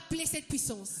pas appelé cette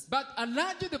puissance. But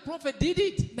Elijah the prophet did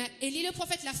it Mais Élie le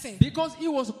prophète l'a fait because he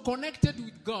was connected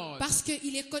with God. parce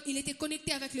qu'il était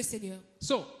connecté avec le Seigneur.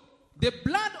 So, the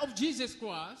blood of Jesus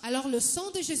Christ, Alors le sang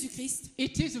de Jésus-Christ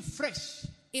it is fresh.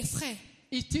 est frais.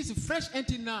 It is fresh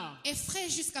until now. Est frais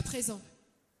jusqu'à présent.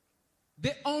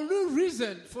 The only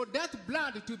reason for that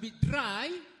blood to be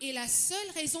dry, Et la seule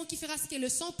raison qui fera que le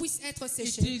sang puisse être it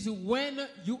séché, is when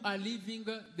you are living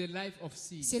the life of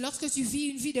sin. c'est lorsque tu vis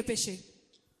une vie de péché.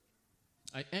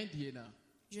 I end here now.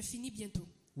 Je finis bientôt.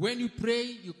 When you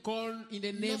pray, you call in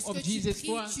the name Lorsque of tu Jesus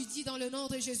pries, Christ. tu dis dans le nom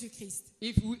de Jésus-Christ.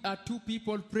 If we are two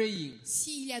people praying,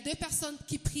 S'il y a deux personnes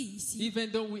qui prient ici,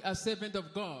 even though we are servants of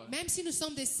God, même si nous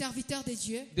sommes des serviteurs de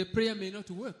Dieu, the prayer may not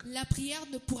work. la prière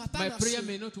ne pourra pas My prayer marcher.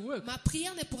 may not work. Ma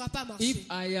prière ne pourra pas marcher. If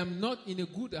I am not in a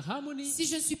good harmony Si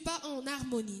je ne suis pas en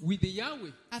harmonie with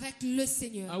Yahweh, avec le I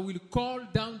Seigneur, will call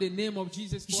down the name of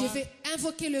Jesus je Christ. vais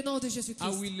invoquer le nom de I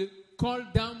Jésus-Christ. will call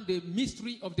down the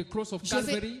mystery of the cross of Je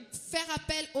vais Calvary faire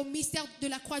appel au mystère de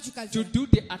la croix du to calvaire do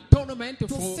the atonement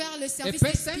pour for faire le a service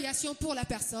person. d'expiation pour la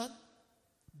personne.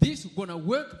 This is gonna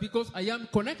work because I am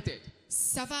connected.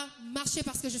 Ça va marcher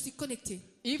parce que je suis connecté.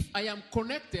 If I am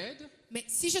connected, Mais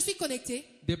si je suis connecté,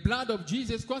 the blood of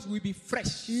Jesus Christ will be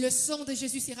fresh. le sang de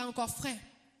Jésus sera encore frais.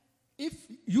 If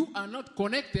you are not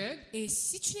connected, Et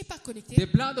si tu n'es pas the connecté,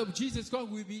 blood of Jesus Christ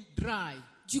will be dry.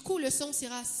 du coup le sang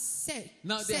sera sèche.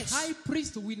 Now the high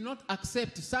priest will not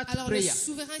accept such Alors le prayer.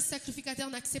 souverain sacrificateur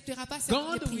n'acceptera pas certaines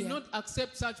God will prières. not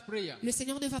accept such prayer Le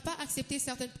Seigneur ne va pas accepter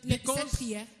certaines because cette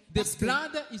prière the parce que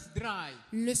blood is dry.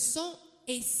 le sang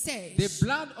est The sèche.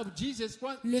 blood of Jesus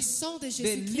Christ Le is sang de the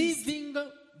Jésus-Christ, living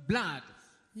blood.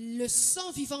 le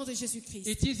sang vivant de Jésus-Christ,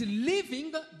 It is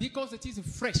living because it is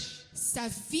fresh. ça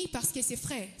vit parce que c'est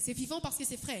frais. C'est vivant parce que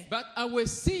c'est frais. But our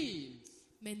sin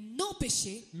Mais nos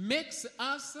péchés makes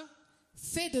us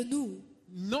fait de nous,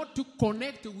 not to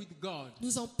connect with God.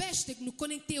 nous empêchent de nous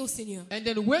connecter au Seigneur. And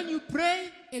then when you pray,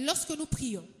 Et lorsque nous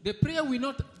prions, the prayer will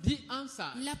not be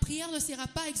answered la prière ne sera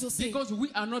pas exaucée because we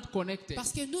are not connected.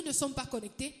 parce que nous ne sommes pas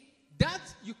connectés. that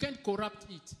you can't corrupt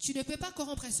it. Tu ne peux pas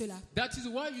corrompre cela. That is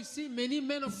why you see many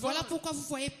men of Voilà God. pourquoi vous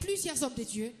voyez plusieurs hommes de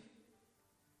Dieu.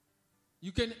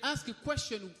 You can ask a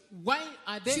question, why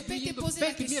are they Tu peux te doing poser la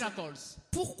fake question. miracles?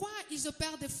 Pourquoi ils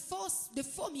opèrent de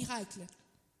faux miracles?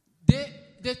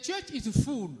 The church is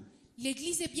full.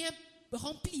 L'église est bien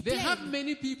remplie, They have pleine.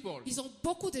 many people. Ils ont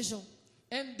beaucoup de gens.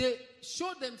 And they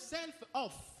show themselves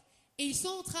off. Et ils sont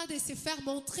en train de se faire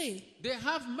montrer. They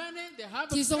have money, they have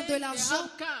Ils ont plane, de they l'argent,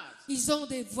 have cars. ils ont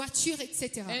des voitures,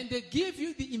 etc. And they give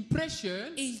you the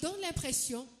impression Et ils donnent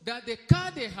l'impression that the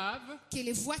car they have que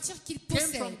les voitures qu'ils came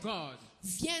from possèdent God.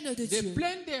 viennent de The Dieu.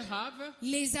 plane they have,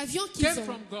 Les avions qu'ils came ont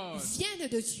from God. viennent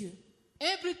de Dieu.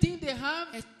 everything they have,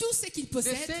 Et tout ce qu'ils they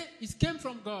possèdent, say it came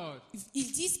from God.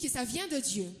 ils disent que ça vient de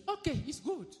Dieu. Okay, it's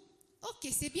good. Ok,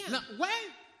 c'est bien. Now, why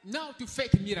now to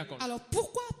fake miracles? Alors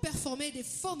pourquoi performer des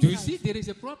faux Do you miracles? see there is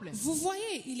a problem? Vous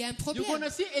voyez, il y a un You're problème. gonna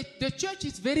see the church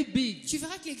is very big, Tu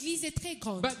verras que l'église est très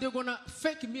grande, but they're gonna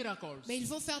fake miracles. mais ils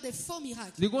vont faire des faux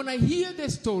miracles. They're gonna hear the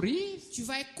stories Tu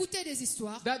vas écouter des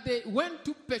histoires that they went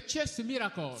to purchase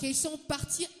miracles, qu'ils sont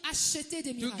partis acheter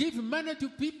des to miracles. give money to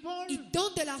people, Ils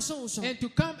donnent de l'argent aux gens and to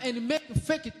come and make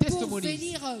fake pour testimonies.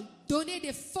 venir donner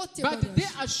des faux But they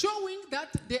témoignages. are showing that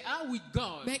they are with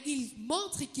God. Mais ils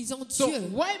montrent qu'ils ont So Dieu.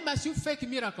 why must you fake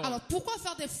miracles? Alors pourquoi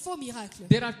faire des faux miracles?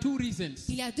 There are two reasons.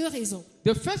 Il y a deux raisons.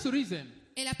 The first reason,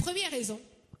 Et la première raison,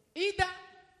 either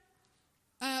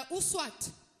ou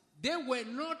soit they were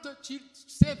not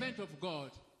servants of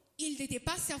God, ils n'étaient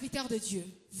pas serviteurs de Dieu,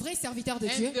 vrais serviteurs de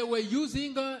Dieu. and they were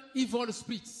using evil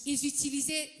spirits, Ils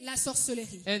utilisaient la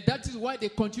sorcellerie. and that is why they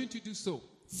continue to do so.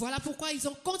 Voilà pourquoi ils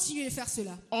ont continué de faire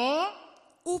cela. Or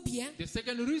Ou bien, the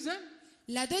second reason,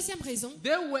 la deuxième raison,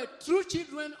 they were true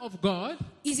children of God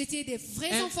ils étaient des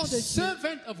vrais and enfants de Dieu,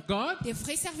 servants of God. des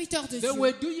vrais serviteurs de They Dieu.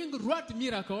 were doing right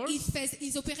miracles.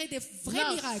 Ils opéraient des vrais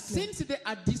Now, miracles. since they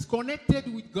are disconnected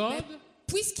with God, Mais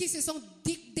puisqu'ils se sont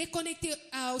déconnectés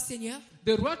au Seigneur,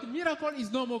 the right miracle is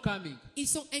no more coming. ils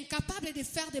sont incapables de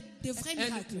faire de vrais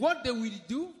And miracles. what they will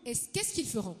do Et qu'est-ce qu'ils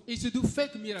feront? is to do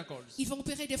fake miracles. Ils vont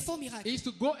opérer des faux miracles. Is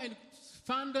to go and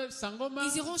find sangoma,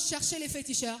 Ils iront chercher les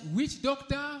féticheurs, witch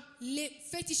doctor, les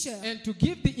féticheurs, and to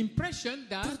give the impression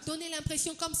pour that donner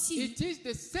l'impression comme si it is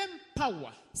the same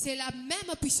power c'est la même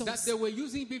that puissance they were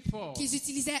using before, qu'ils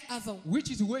utilisaient avant, which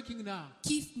is working now.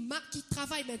 qui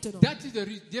travaille maintenant. That is the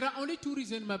reason. There are only two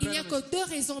reasons, my Il n'y a brother. que deux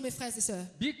raisons, mes frères et sœurs.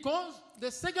 Because the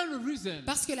second reason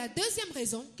Parce que la deuxième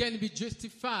raison can be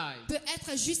justified peut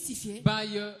être justifiée by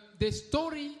the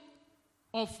story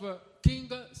of King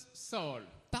Saul.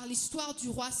 par l'histoire du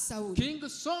roi Saoul. King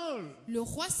Saul, Le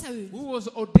roi Saoul, who was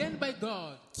ordained by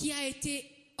God qui a été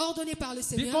ordonné par le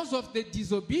Seigneur, because of the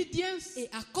disobedience, et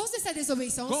à cause de sa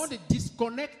désobéissance, God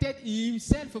disconnected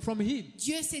himself from him.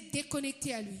 Dieu s'est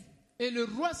déconnecté à lui. Et le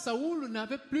roi Saoul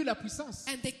n'avait plus la puissance.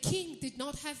 And the king did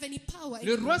not have any power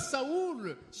Le anymore. roi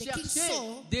Saoul The king cherchait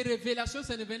Saul- des révélations,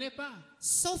 ça ne venait pas.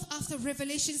 Sought after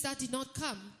revelations that did not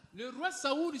come. Le roi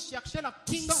Saoul cherchait la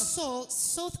King puissance, Saul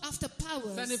sought after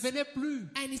powers, ça ne venait plus.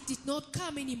 and it did not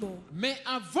come anymore. Mais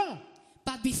avant,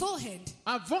 But beforehand,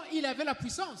 il avait la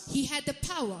puissance. he had the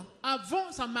power.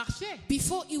 Avant, ça marchait.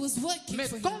 Before it was working Mais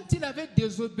for him. quand il avait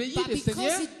désobéi But le because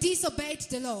Seigneur, he disobeyed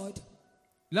the Lord,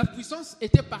 la puissance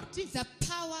était partie. the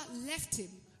power left him.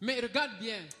 Mais regarde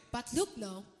bien, But look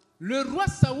now, le roi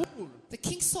Saoul the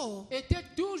King Saul était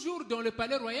toujours dans le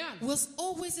palais royal. was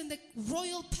always in the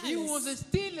royal He was palace.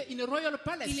 still in a royal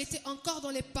palace. Il était encore dans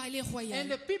le palais royal. And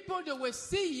the people they were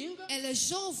seeing, Et les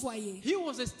gens voyaient. he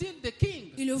was still the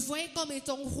king. Ils le voyaient comme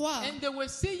étant roi. And they were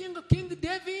seeing King Mais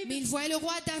David ils voyaient le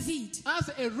roi David as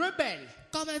a rebel.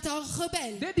 comme étant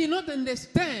rebelle. They did not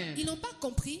understand Ils n'ont pas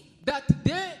compris that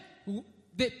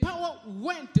the power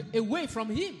went away from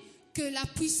him. que la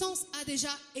puissance a déjà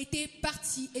été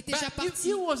partie, est déjà But partie.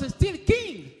 he was still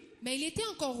king. Mais il était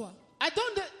encore roi. I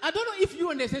don't know if you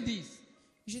understand this.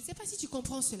 Je ne sais pas si tu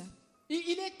comprends cela. Il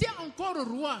était encore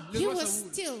roi, le He roi was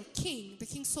Saoul. still king, the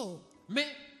King Saul. Mais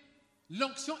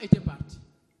l'onction était partie.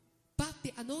 But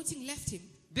the anointing left him.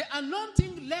 The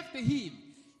anointing left him.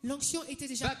 L'onction était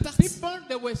déjà But partie. people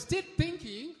they were still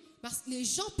thinking Parce que les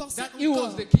gens pensaient that he was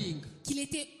encore the king. qu'il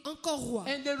était encore roi.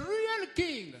 And the real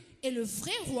king, Et le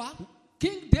vrai roi,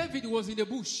 King David, was in the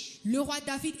bush, le roi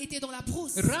David, était dans la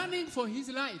brousse. running for his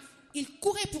life. Il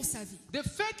courait pour sa vie. The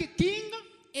fake king,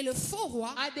 Et le faux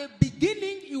roi, at the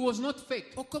beginning, he was not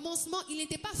fake. au commencement, il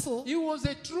n'était pas faux. He was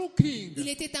a true king. Il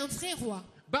était un vrai roi.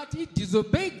 But he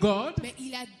disobeyed God. Mais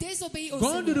il a désobéi au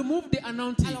God Seigneur. removed the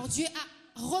anointing. Alors Dieu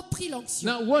a repris l'onction.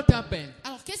 Now what happened?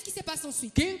 Alors qu'est-ce qui se passe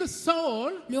ensuite? King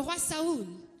Saul Le roi Saoul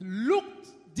looked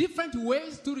different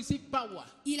ways to receive power.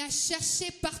 Il a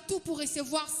cherché partout pour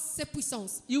recevoir sa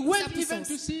puissance. He sa went even puissance.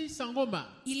 to see Sangoma.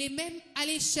 Il est même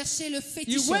allé chercher le He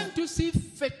féticheur. went to see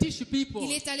fetish people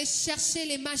Il est allé chercher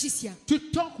les magiciens to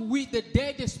talk with the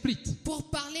dead spirit, pour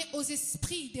parler aux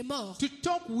esprits des morts, to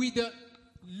talk with the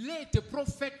late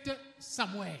prophet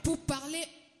Samuel. pour parler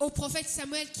au prophète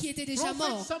Samuel qui était déjà Prophet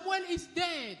mort. Samuel is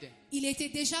dead. Il était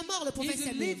déjà mort, le prophète He's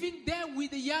Samuel. living there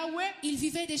with Yahweh. Il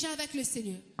vivait déjà avec le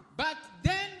Seigneur. But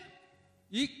then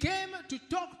he came to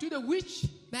talk to the witch.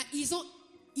 Ben,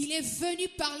 il est venu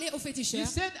parler au He féticheur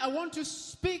said, I want to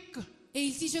speak et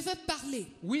il dit, je veux parler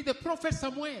with the prophet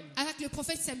Samuel, avec le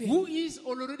prophète Samuel who is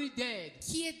already dead.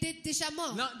 qui était déjà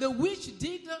mort. Now the witch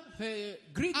did her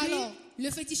greeting, Alors, le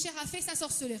féticheur a fait sa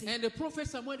sorcellerie and the prophet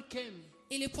Samuel came,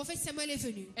 et le prophète Samuel est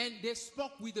venu and they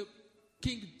spoke with the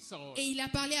king Saul. et il a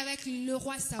parlé avec le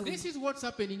roi Saoul. This is what's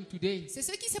happening today. C'est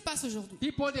ce qui se passe aujourd'hui.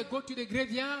 People, they go to the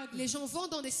graveyard, Les gens vont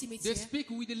dans des they cimetières, speak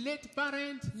with the late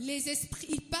parent, les esprits,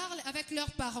 ils parlent avec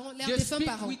leurs parents, leurs they défunts speak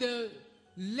parents. with the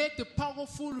late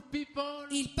powerful people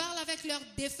Ils parlent avec leurs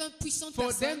défunts puissants for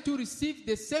personnes them to receive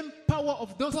the same power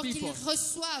of those pour qu'ils people.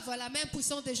 reçoivent la même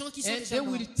puissance des gens qui sont And they déjà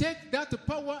morts. will take that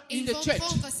power Et in ils the vont church.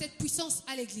 prendre cette puissance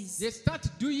à l'église. They start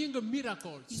doing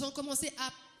miracles. Ils vont commencer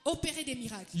à opérer des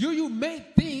miracles. You may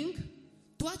think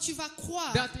Toi, tu vas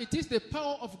croire that it is the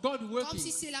power of God comme working,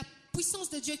 si c'est la puissance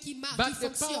de Dieu qui marche, but qui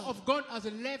the power fonctionne. of God has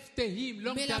left him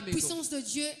long Mais la time ago. puissance de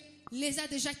Dieu les a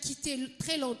déjà quittés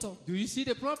très longtemps. Do you see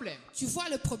the problem? Tu vois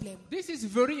le problème. This is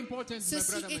very important, my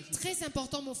Ceci brother, my est sister. très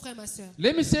important, mon frère, ma soeur.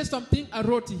 Let me say something I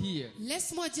wrote here.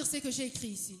 Laisse-moi dire ce que j'ai écrit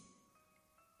ici.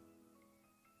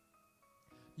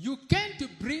 You can't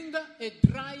bring a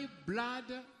dry blood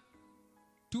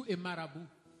to a marabout.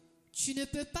 Tu ne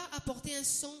peux pas apporter un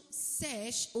sang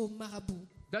sèche au marabout.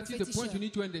 That au is the point féticheur. you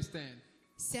need to understand.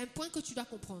 C'est un point que tu dois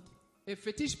comprendre. A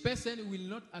fetish person will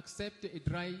not accept a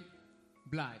dry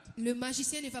blood. Le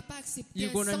magicien ne va pas accepter You're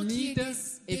un gonna sang qui need est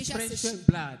a déjà fresh séché.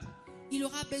 blood. Il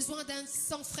aura besoin d'un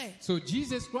sang frais. So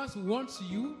Jesus Christ wants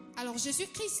you Alors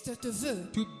Jésus-Christ te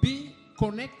veut to be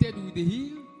connected with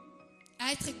him,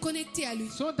 à être connecté à lui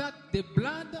so that the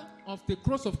blood of the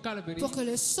cross of Calvary pour que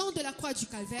le sang de la croix du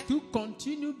calvaire to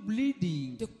continue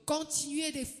bleeding, de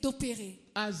continuer d'opérer,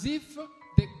 as if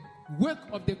the work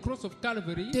of the cross of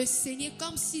Calvary de saigner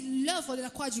comme si l'œuvre de la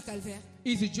croix du calvaire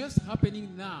is just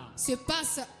happening now se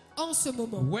passe en ce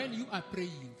moment when you are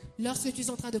praying. lorsque tu es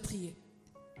en train de prier.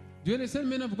 Do you understand,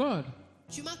 men of God?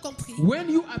 Tu m'as compris. When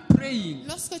you are praying,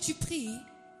 Lorsque tu pries,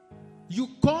 you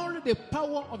call the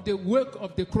power of the work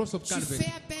of the cross of tu Calvary,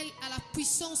 fais appel à la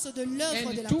puissance de l'œuvre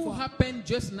and de la to croix happen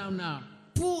just now.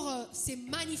 pour se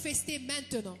manifester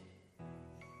maintenant.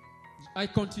 I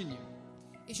continue.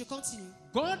 Et je continue.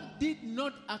 God did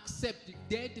not accept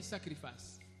dead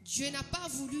sacrifice. Dieu n'a pas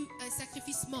voulu un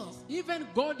sacrifice mort. Even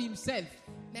God himself,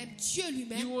 Même Dieu he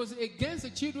lui-même, was against the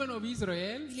children of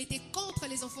Israel il était contre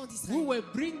les enfants who d'Israël were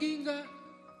bringing,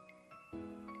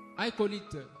 I call it,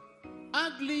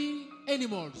 ugly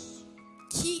animals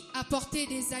qui apportaient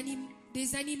des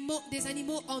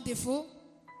animaux en défaut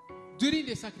during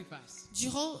the sacrifice.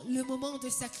 durant le moment de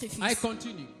sacrifice. I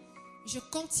continue. Je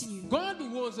continue. God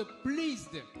was pleased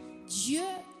Dieu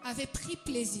avait pris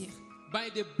plaisir by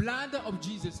the blood of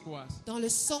Jesus Christ dans le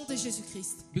sang de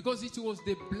Jésus-Christ because it was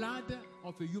the blood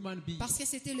of a human being. parce que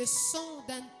c'était le sang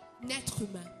d'un être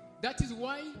humain. That is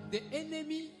why the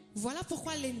enemy, Voilà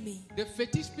pourquoi l'ennemi, the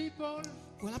fetish people,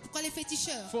 voilà pourquoi les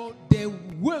féticheurs, for their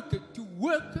work to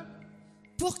work,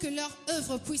 pour que leur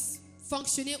œuvre puisse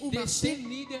fonctionner ou they marcher, still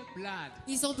need blood.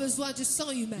 ils ont besoin du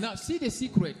sang humain. Now see the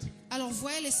secret. Alors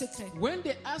voyez les secrets. When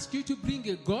they ask you to bring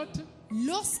a goat,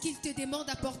 Lorsqu'ils te demandent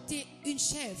d'apporter une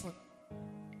chèvre,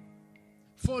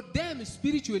 for them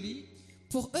spiritually,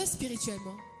 pour eux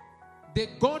spirituellement, the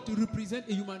goat represents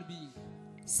a human being.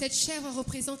 cette chèvre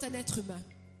représente un être humain.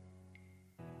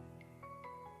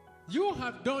 You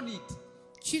have done it,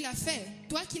 Tu l'as fait,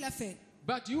 toi qui l'as fait.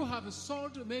 but you have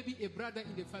sold maybe a brother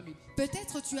in the family.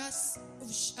 Peut-être tu as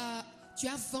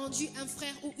vendu un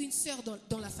frère ou une sœur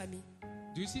dans la famille.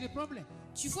 Do you see the problem?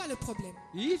 Tu vois le problème.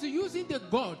 He is using the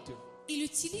goat Il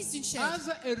utilise une chèvre as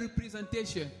a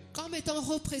representation comme étant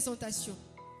représentation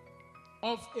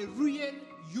of a real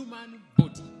human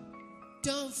body.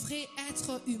 d'un vrai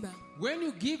être humain. When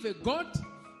you give a goat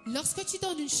Lorsque tu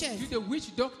donnes une to chèvre the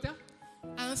witch doctor,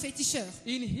 à un féticheur,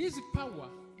 in his power,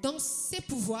 dans ses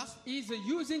pouvoirs, he is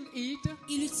using it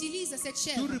il utilise cette to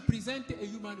chèvre represent a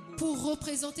human body. pour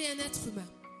représenter un être humain.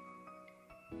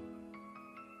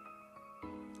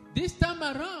 This time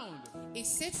around, Et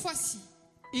cette fois-ci,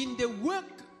 in the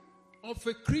work of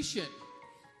a Christian,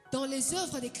 dans les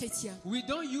œuvres des chrétiens, we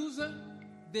don't use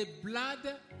the blood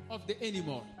of the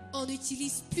animal, On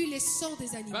n'utilise plus les sangs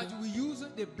des animaux. but we use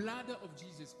the blood of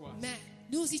Jesus Christ. Mais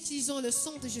nous utilisons le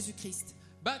sang de Jésus-Christ.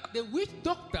 But the witch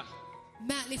doctor,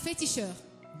 Mais les féticheurs,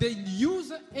 they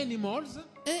use animals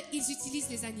eux, ils utilisent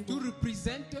les to animaux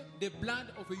represent the blood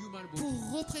of a human body.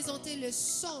 pour représenter le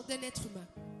sang d'un être humain.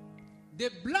 The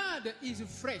blood is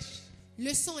fresh,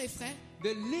 Le sang est frais,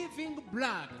 the living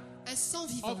blood un sang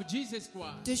vivant of Jesus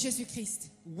Christ. de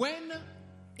Jésus-Christ. When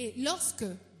Et lorsque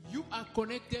you are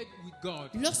connected with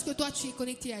God, toi tu es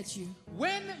connecté à Dieu,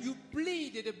 when you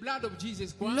plead the blood of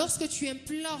Jesus Christ, lorsque tu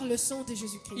implores le sang de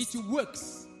Jésus-Christ, it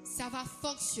works ça va to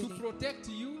fonctionner protect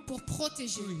you, pour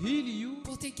protéger, to heal you,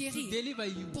 pour te to guérir, deliver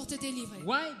you. pour te délivrer.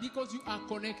 Why? Because you are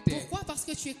connected. Pourquoi? Parce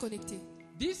que tu es connecté.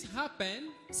 This happened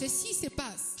Ceci se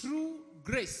passe through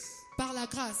grace, par la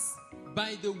grâce,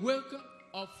 by the work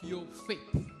of your faith.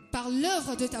 par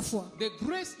l'œuvre de ta foi. The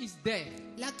grace is there.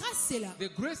 La grâce c'est là.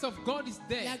 The grace of God is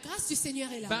La there. grâce du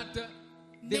Seigneur est là. But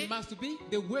there must be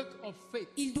the work of faith.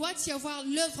 Il doit y avoir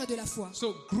l'œuvre de la foi.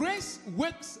 So grace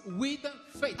works with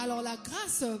faith. Alors la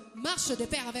grâce marche de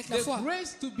pair avec la The foi.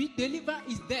 grace to be delivered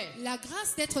is there. La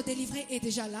grâce d'être délivré est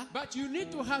déjà là. But you need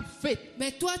to have faith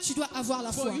Mais toi, tu dois avoir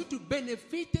la for foi you to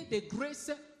benefit the grace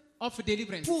of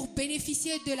deliverance. pour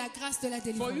bénéficier de la grâce de la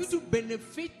For you délivrance. to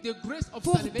benefit the grace of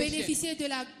Pour salvation. bénéficier de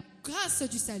la grâce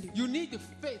du salut. You need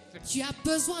faith. Tu as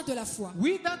besoin de la foi.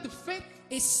 Without the faith,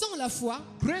 Et sans la foi,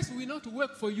 grace will not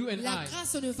work for you and la I.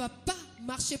 grâce ne va pas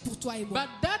marcher pour toi et moi. But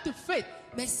that faith,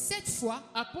 Mais cette foi,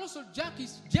 Apostle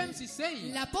James is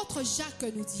saying, l'apôtre Jacques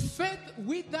nous dit, faith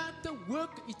without work,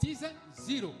 it is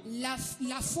zero. la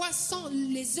foi sans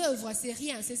les œuvres, c'est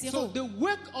rien, c'est So zéro. the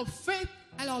work of faith,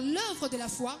 Alors l'œuvre de la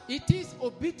foi, it is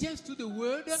obedience to the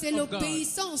word c'est of God.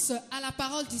 l'obéissance à la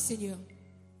parole du Seigneur.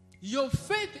 Your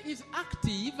faith is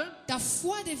active Ta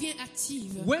foi devient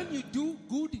active when you do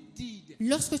good deed.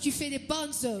 lorsque tu fais des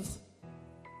bonnes œuvres.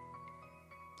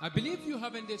 I believe you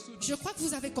have understood. Je crois que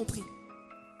vous avez compris.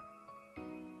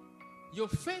 Your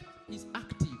faith is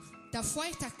active Ta foi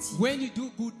est active when you do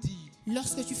good deed.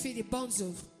 lorsque tu fais des bonnes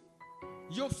œuvres.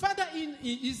 Your father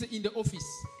is in the office.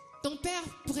 Ton père,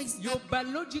 Your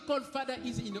biological father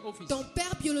is in the office. ton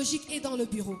père biologique est dans le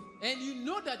bureau. And you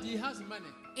know that he has money.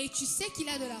 Et tu sais qu'il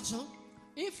a de l'argent.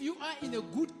 If you are in a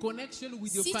good connection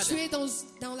with your Si tu father, es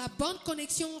dans la bonne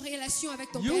connexion, relation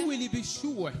avec ton you père, will be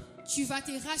sure tu vas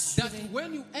te that rassurer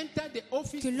when you enter the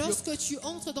office que lorsque tu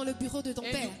entres dans le bureau de ton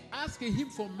and père, you ask him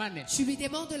for money, tu lui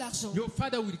demandes de l'argent, your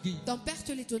father will give. ton père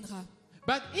te les donnera.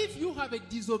 But if you have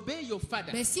disobeyed your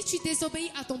father Mais si tu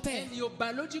désobéis à ton père and your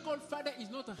biological father is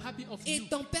not happy of et you,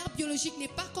 ton père biologique n'est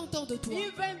pas content de toi,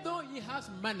 even though he has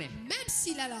money, même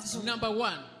s'il a l'argent, number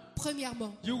one,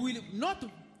 premièrement, you will not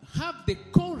have the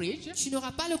courage tu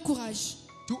n'auras pas le courage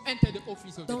to enter the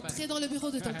office of the d'entrer father. dans le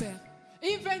bureau de ton père,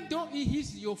 Even though he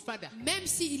is your father, même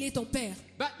s'il est ton père.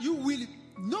 but you will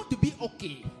not be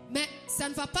okay Mais ça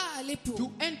ne va pas aller to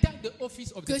pour enter the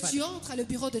office of the que tu father. entres à le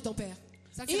bureau de ton père.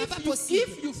 Ça ne sera pas If you, possible.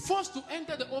 if you force to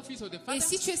enter the office of the Et father,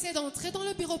 si tu essaies d'entrer dans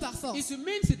le bureau par force, it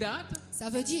means that ça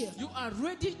veut dire you are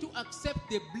ready to accept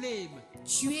the blame.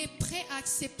 tu es prêt à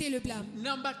accepter le blâme.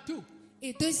 Number two, Et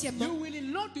you deuxièmement,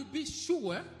 will not be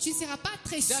sure tu ne seras pas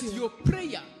très that sûr your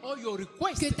prayer or your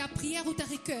request que ta prière ou ta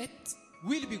requête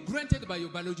will be granted by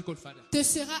your biological father te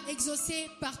sera exaucée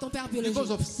par ton père because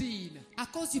biologique of sin. à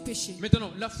cause du péché.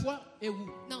 Maintenant, la foi est où?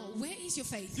 Non, where is your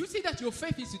faith? You see that your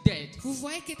faith is dead. Vous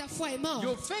voyez que ta foi est Your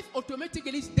morte. faith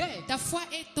automatically is dead. Ta foi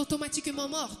est automatiquement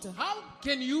morte. How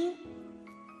can you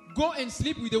go and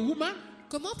sleep with a woman?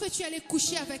 Comment peux-tu aller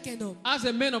coucher avec un homme? As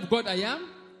a man of God I am,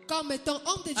 Comme étant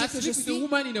homme de Dieu I que je sleep with a suis,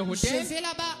 woman in a je hotel. vais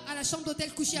là-bas à la chambre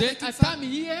d'hôtel coucher Then avec I une come femme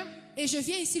here, et je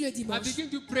viens ici le I dimanche. begin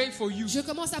to pray for you. Je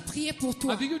commence à prier pour I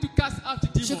toi. begin to cast out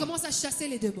Je demons. commence à chasser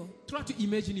les démons. Try to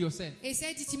imagine yourself.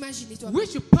 Essaye de t'imaginer toi.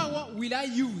 Which power will I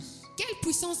use Quelle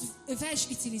puissance vais-je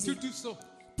to utiliser do so?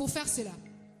 pour faire cela?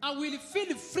 I will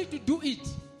feel free to do it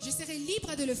Je serai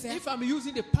libre de le faire if I'm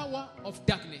using the power of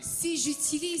darkness. si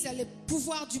j'utilise le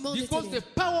pouvoir du monde de Because the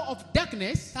ténèbres. power of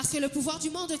darkness Parce que le pouvoir du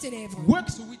monde de ténèbres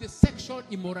works with the sexual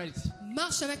immorality.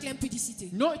 marche avec l'impudicité.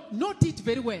 Note it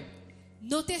very well.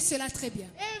 Notez cela très bien.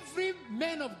 Every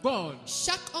man of God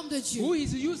Chaque homme de Dieu who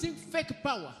is using fake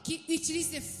power, qui utilise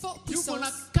des fausses you're gonna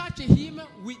puissances, catch him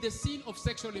with the sin of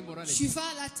sexual immorality. tu vas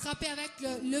l'attraper avec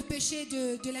le péché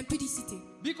de l'impudicité.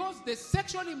 Because the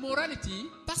sexual immorality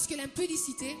Parce que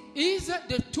l'impudicité is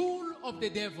the tool of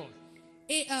the devil.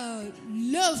 est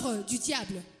l'œuvre du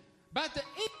diable. But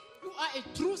if you are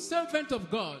a true servant of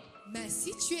God, Mais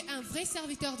si tu es un vrai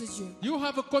serviteur de Dieu, you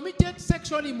have committed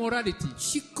sexual immorality,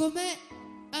 tu commets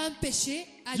un péché,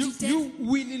 you, adultère, you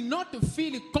will not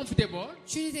feel comfortable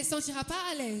tu ne te sentiras pas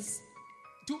à l'aise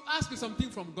to ask something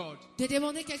from God. de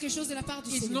demander quelque chose de la part du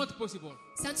It's Seigneur. not possible.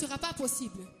 Ça ne sera pas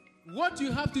possible. What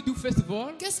you have to do first of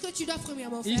all Qu'est-ce que tu dois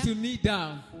premièrement is faire? to kneel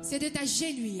down C'est de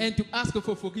t'agenouiller and to ask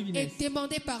for et forgiveness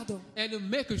demander pardon. and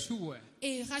make sure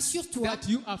Et rassure-toi that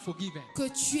you are forgiven. que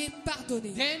tu es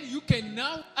pardonné. Then you can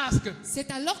now ask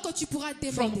C'est alors que tu pourras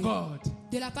from demander God.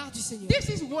 de la part du Seigneur. This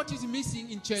is what is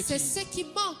missing in C'est churches. ce qui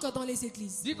manque dans les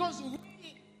églises. Because we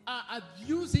are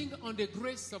abusing on the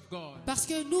grace of God. Parce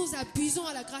que nous abusons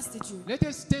à la grâce de Dieu. Let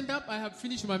us stand up. I have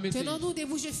finished my message. Tenons-nous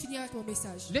debout, je finis avec mon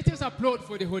message. Let us applaud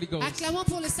for the Holy Ghost. Acclamons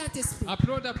pour le Saint-Esprit.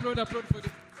 Applaud, applaud, applaud for the...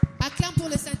 Acclame pour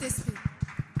le Saint-Esprit.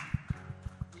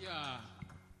 Yeah.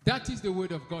 That is the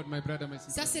word of God, my brother, my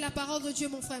sister. Ça, c'est la parole de Dieu,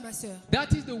 mon frère, ma soeur. That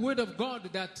is the word of God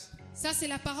that Ça, c'est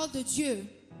la parole de Dieu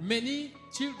many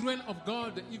children of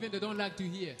God, even they don't like to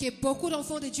hear. que beaucoup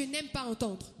d'enfants de Dieu n'aiment pas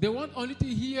entendre. They want only to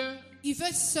hear Ils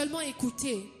veulent seulement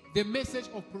écouter the message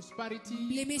of prosperity,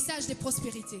 les messages de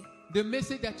prospérité. the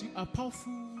message that you are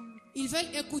powerful, Ils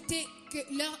veulent écouter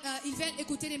ils veulent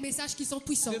écouter les messages qui sont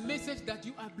puissants. the message that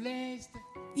you are blessed,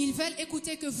 Ils veulent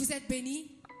écouter que vous êtes bénis.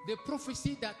 the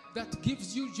prophecy that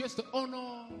gives you just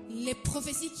honor. Les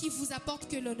prophéties qui vous apportent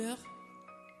que l'honneur.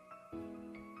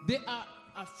 They are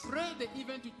afraid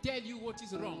even to tell you what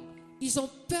is wrong Ils ont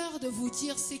peur de vous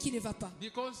dire ce qui ne va pas.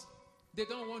 because they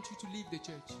don't want you to leave the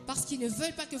church. Parce qu'ils ne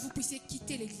veulent pas que vous puissiez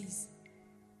quitter l'église.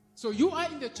 So you are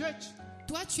in the church,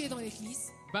 Toi, tu es dans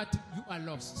l'église, but you are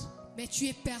lost. mais tu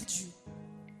es perdu.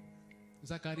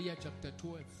 Zechariah chapter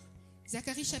 12,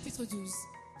 Zacharie chapitre 12.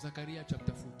 Zechariah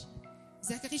chapter 14,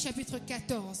 Zacharie chapitre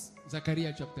 14.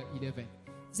 Zechariah chapter 11.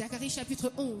 Zacharie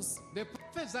chapitre 11. The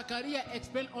prophet Zechariah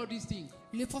explained all these things.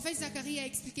 Le prophète Zacharie a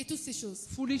expliqué toutes ces choses.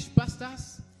 Foolish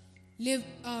pastors Les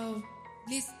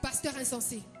pasteurs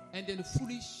insensés and then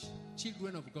foolish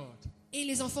children of God. et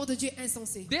les enfants de Dieu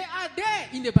insensés. They are there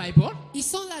in the Bible. Ils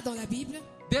sont là dans la Bible.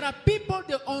 There are people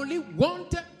that only want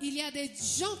Il y a des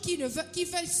gens qui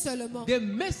veulent seulement the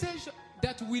message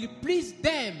that will please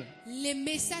them. les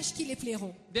messages qui les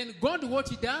plairont. Then God, what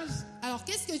he does, Alors,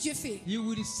 qu'est-ce que Dieu fait? he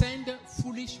will send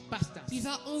foolish pastors. Il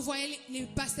va envoyer les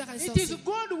pasteurs It is insensés.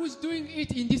 God who is doing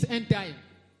it in this end time.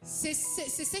 C'est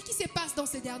ce qui se passe dans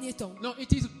ces derniers temps. No,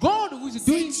 it is God who is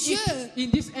doing Dieu it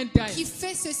in this end time. qui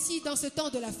fait ceci dans ce temps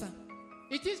de la fin.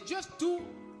 It is just to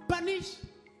punish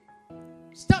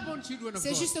stubborn children of C'est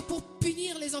God. juste pour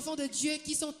punir les enfants de Dieu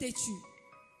qui sont têtus.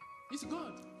 It's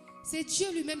God. C'est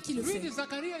Dieu lui-même qui le fait. Read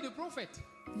Zechariah the prophet.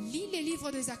 Lis les livres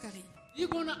de Zacharie. He's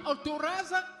gonna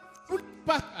authorize foolish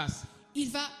pastors Il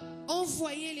va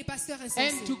envoyer les pasteurs and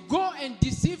insensés to go and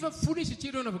deceive foolish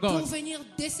children of pour God. venir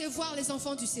décevoir les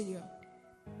enfants du Seigneur.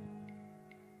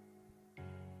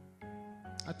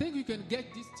 I think you can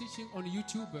get this teaching on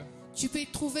YouTube. Tu peux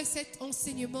trouver cet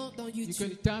enseignement dans You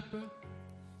YouTube. can tap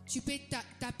Tu peux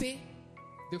taper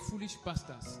the foolish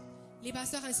pastors. les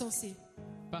pasteurs insensés.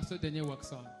 Pastor Daniel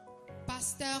Waxon.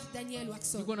 Pasteur Daniel You're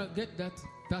Waxon. gonna get that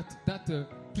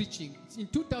preaching. It's in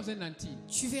 2019.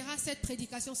 Tu verras cette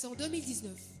prédication, c'est en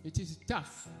 2019. It is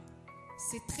tough.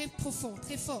 C'est très profond,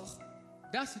 très fort.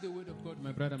 That's the word of God,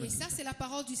 my brother, my Et ça, sister. c'est la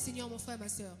parole du Seigneur, mon frère, ma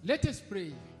soeur. Let us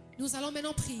pray. Nous allons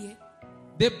maintenant prier.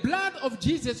 The blood of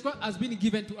Jesus Christ has been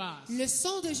given to us Le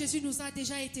sang de Jésus nous a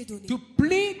déjà été donné. to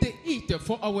plead it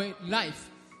for our life,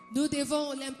 Nous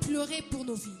devons l'implorer pour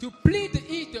nos vies, to plead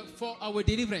it for our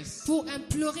deliverance. pour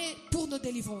implorer pour nos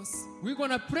délivrances. We're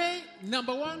gonna pray.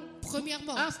 Number one,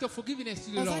 Premièrement, ask forgiveness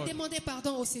to the on va Lord. demander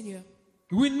pardon au Seigneur.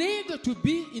 We need to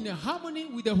be in harmony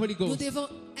with the Holy Nous Ghost. devons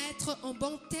être en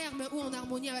bon terme ou en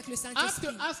harmonie avec le After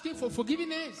Saint-Esprit. asking for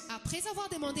forgiveness, Après avoir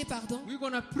demandé pardon, we're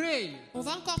gonna pray on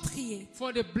va encore prier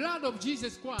for the blood of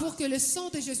Jesus pour Christ que le sang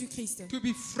de Jésus-Christ to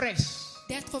be fresh.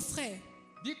 d'être frais.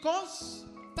 Because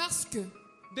Parce que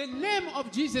the name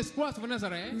of Jesus Christ of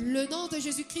Nazareth le nom de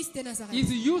Jésus-Christ de Nazareth is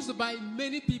used by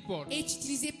many people. est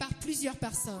utilisé par plusieurs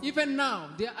personnes. Even now,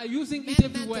 they are using Même it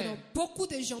everywhere. maintenant, beaucoup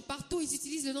de gens, partout, ils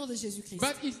utilisent le nom de Jésus-Christ.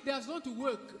 But it does not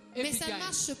work Mais every ça ne time.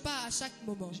 marche pas à chaque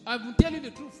moment. I'm telling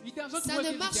the truth. It does not Ça work ne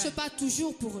every marche time. pas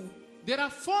toujours pour eux. There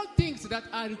are 4 things that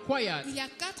are required Il y a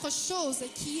 4 choses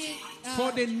qui est...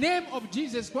 for the name of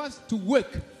Jesus Christ to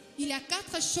work. il y a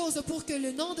 4 choses pour que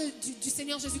le nom du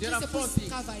Seigneur There Jésus-Christ are 4 puisse things.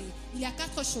 travailler. Il y a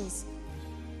 4 choses.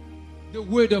 The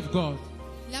word of God.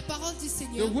 La parole du The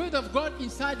Seigneur. word of God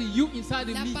inside you, inside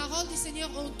La me. parole du Seigneur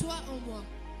en toi, en moi.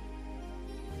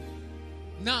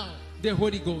 Now, the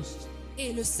Holy Ghost.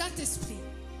 Et le Saint-Esprit.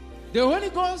 The Holy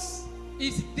Ghost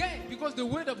is there because the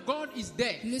word of God is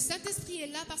there. Le Saint-Esprit est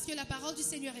là parce que la parole du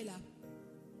Seigneur est là.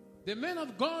 The man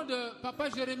of God, Papa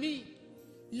Jeremy,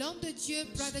 L'homme de Dieu,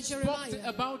 Brother spoke Jeremiah,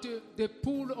 about the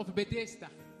pool of Bethesda.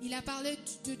 il a parlé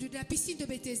de la piscine de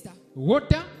Bethesda,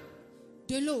 Water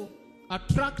de l'eau.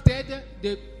 attracted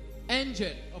the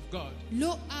angel of God,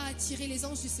 L'eau a attiré les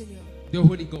anges du Seigneur, the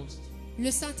Holy Ghost.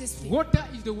 le Saint-Esprit. Water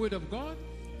is the word of God.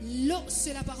 L'eau,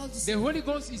 c'est la parole du The Seigneur. Holy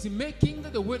Ghost is making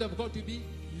the word of God to be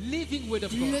living word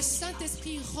of Le God.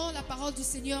 Saint-Esprit rend la parole du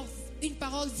Seigneur une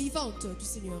parole vivante du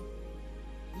Seigneur.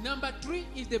 Number 3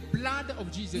 is the blood of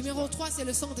Jesus Numéro Christ. 3, c'est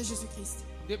le sang de Jésus-Christ.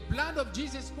 The blood of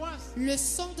Jesus Christ Le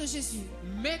sang de Jésus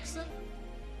makes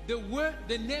the word,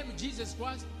 the name Jesus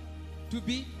Christ to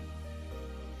be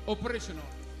operational.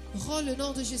 rend le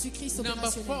nom de Jésus-Christ Number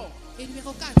opérationnel. 4, Et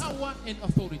numéro 4, power and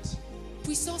authority.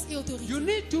 puissance et autorité. You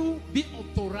need to be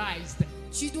authorized.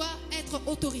 Tu dois être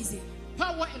autorisé.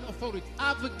 Power and authority.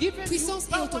 I've given Puissance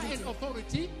you et power autorité. and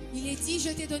authority Il est dit, je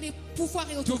t'ai donné pouvoir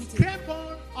et to autorité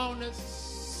trample on a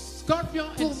scorpion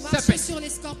pour and marcher serpent. sur les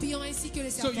scorpions ainsi que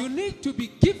les So you serpents. need to be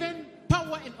given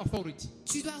power and authority.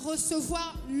 Tu dois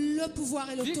recevoir le pouvoir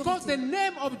et Because the l'autorité.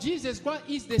 name of Jesus Christ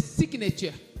is the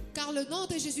signature. Car le nom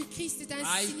de Jésus-Christ est un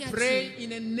I signature. pray in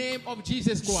the name of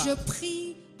Jesus Je Christ.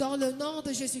 prie dans le nom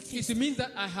de Jésus-Christ. It means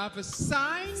that I have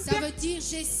signed Ça veut dire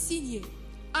j'ai signé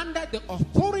under the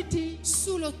authority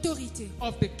sous l'autorité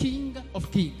of the King of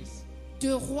Kings.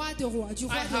 du roi de rois, du I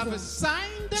roi de have rois.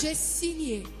 signed J'ai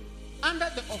signé under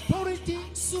the authority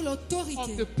sous of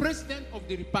l'autorité the President of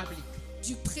the Republic.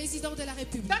 du président de la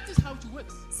République. That is how it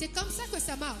works. C'est comme ça que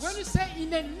ça marche. When you say in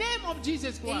the name of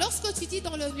Jesus Et Christ, lorsque tu dis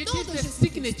dans le it nom is de the Jésus,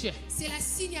 signature. c'est la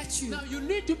signature. Now you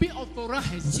need to be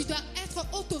authorized Tu dois être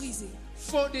autorisé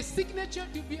for the signature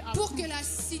to be pour approved. que la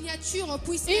signature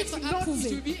puisse If être not, it approuvée.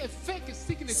 will be a fake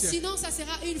signature. Sinon, ça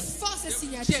sera une fausse Check.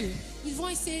 signature. Ils vont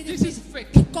essayer This is de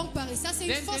fake. comparer. Ça, c'est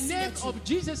une Then fausse the name signature. of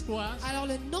Jesus Christ Alors,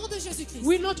 le nom de Jésus-Christ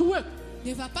will not work.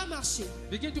 ne va pas marcher.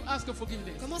 Begin to ask for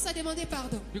forgiveness. Commence à demander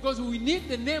pardon. Because we need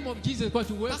the name of Jesus Christ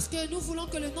to work. Parce que nous voulons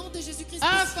que le nom de Jésus-Christ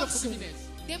Ask for puisse fonctionner. forgiveness.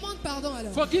 Demande pardon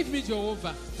alors. Forgive me,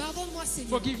 Jehovah. Pardonne-moi, Seigneur.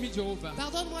 Forgive me, Jehovah.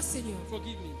 Pardonne-moi, Seigneur.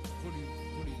 Forgive me.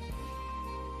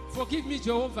 Forgive me,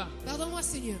 Jehovah. Pardonne-moi,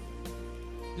 Seigneur.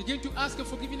 Begin to ask for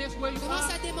forgiveness where you Commence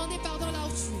are. à demander pardon là où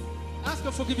tu es. Ask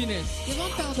for forgiveness.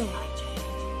 Demande pardon.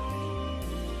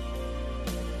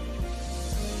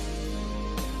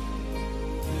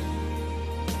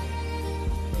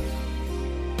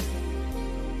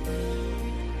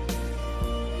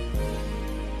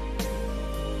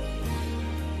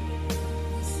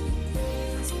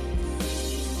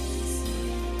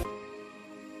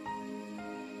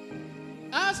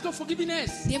 Ask for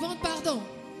forgiveness. Demande pardon.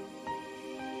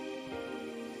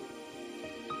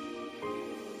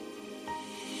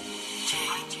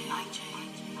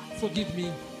 Forgive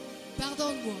me.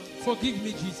 Pardonne-moi. Forgive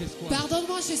me, Jesus Christ.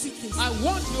 Pardonne-moi, Jésus-Christ. I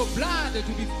want your blood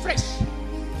to be fresh.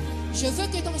 Je veux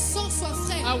que ton sang soit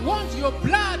frais. I want your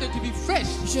blood to be fresh.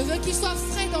 Je veux qu'il soit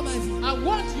frais dans ma vie. I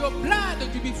want your blood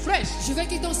to be fresh. Je veux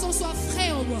que ton sang soit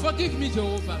frais en moi. Forgive me,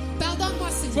 Jehovah. Pardonne-moi,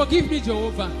 Seigneur. Forgive me,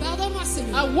 Jehovah. Pardonne-moi, I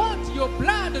Seigneur. want your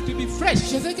blood to be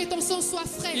fresh Je veux que ton sang soit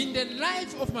frais in the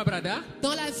life of my brother,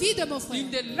 dans la vie de mon frère,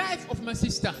 in the life of my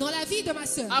sister. dans la vie de ma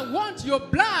soeur. I want your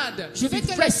blood Je to veux be que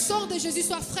le fresh sang de Jésus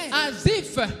soit frais. as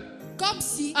if Comme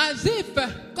si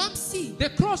the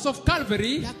cross of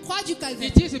Calvary, la croix du Calvaire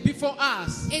it is before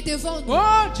us. est devant nous.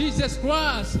 Oh, Jesus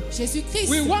Christ. Jésus-Christ,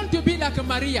 We want to be like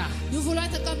Maria. nous voulons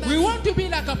être comme We Marie. want to be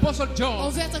like Apostle On John.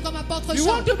 veut être comme apôtre We Jean.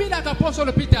 want to be like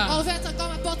Apostle Peter. On veut être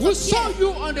comme apôtre We saw Pierre. you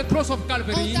on the cross of On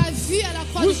Calvary. t'a vu à la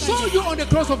croix We du saw Calvaire. you on the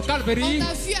cross of On Calvary.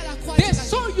 t'a vu à la croix They du Calvaire.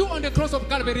 saw you on the cross of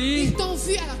Calvary. Ils t'ont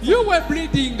vu à la croix. You were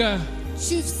bleeding.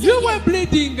 Tu You were saignais.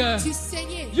 bleeding. Tu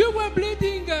saignais. You were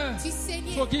bleeding. Tu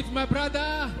saignais. Forgive my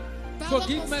brother. Pardon,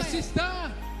 Forgive mon my frère.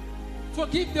 sister.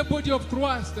 Forgive the body of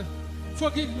Christ.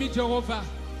 Forgive me, Jehovah.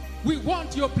 We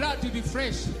want your blood to be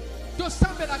fresh. To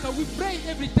something like we pray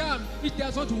every time, it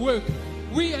doesn't work.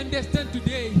 We understand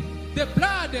today the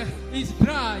blood is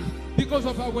dry because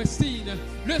of our sin.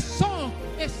 Le sang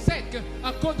est sec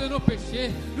à cause de nos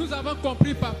péchés. Nous avons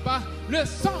compris, Papa. Le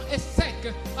sang est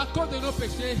sec à cause de nos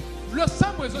péchés. Le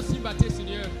sang est aussi battu,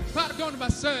 Seigneur. Pardonne ma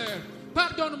soeur.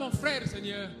 Pardonne mon frère,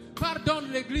 Seigneur.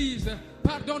 Pardonne l'église.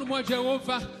 Pardonne-moi,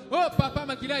 Jéhovah. Oh, Papa,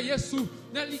 Makila Yesu.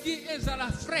 Na ligi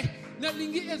ezala frais. Na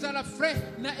lingi ezala frais.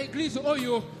 Na église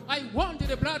oyo. I want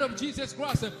the blood of Jesus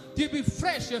Christ to be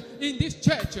fresh in this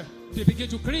church. To begin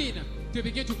to clean. To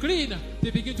begin to clean.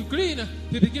 To begin to clean.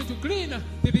 To begin to clean.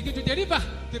 To begin to deliver.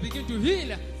 To begin to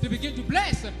heal. To begin to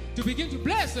bless. To begin to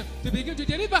bless. To begin to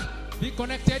deliver. Be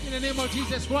connected in the name of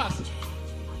Jesus Christ.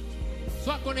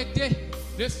 Sois connecté.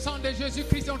 Le sang de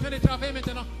Jésus-Christ est en train de travailler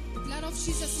maintenant. The blood of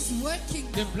Jesus is working.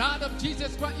 The blood of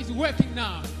Jesus Christ is working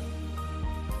now.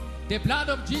 The blood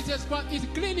of Jesus Christ is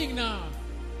cleaning now.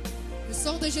 Le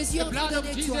sang de Jésus est The en train blood de of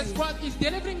nettoyer. Jesus Christ is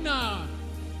delivering now.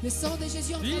 Le sang de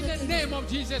Jésus est en train In de the délivrer. name of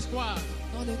Jesus Christ.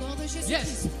 Dans le nom de Jésus-Christ.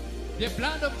 Yes. The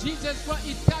blood of Jesus Christ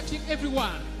is touching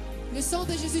everyone. Le sang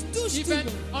de Jésus touche tout le Even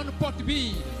monde. on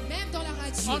Portbeat, Même dans la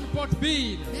radio. on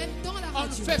Portbeat, Même dans la on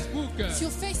radio. Facebook, Sur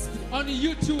Facebook. on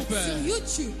YouTube, Sur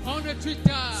YouTube. on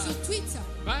Twitter, Sur Twitter.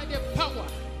 by the power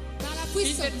Par la in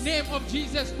puissance. the name of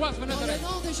Jesus Christ of Dans le Nazareth.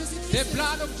 nom de The Jésus-Christ.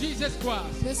 blood of Jesus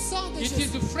Christ. Le sang de It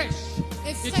Jésus is fresh.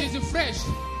 est It frais. is fresh.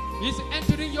 It's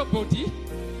entering your body.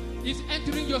 It's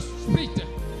entering your spirit.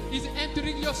 It's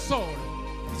entering your soul.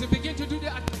 It's begin to do the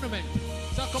atonement.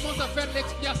 Ça commence à faire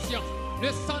l'expiation. Le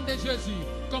sang de Jésus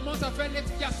commence à faire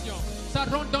l'expiation. Ça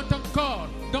rentre dans ton corps,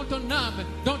 dans ton âme,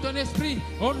 dans ton esprit.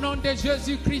 Au nom de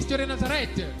Jésus-Christ de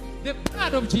Nazareth. The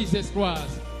blood of Jesus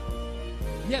Christ.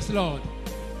 Yes, Lord.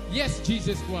 Yes,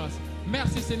 Jesus Christ.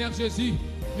 Merci, Seigneur Jésus.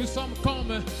 Nous sommes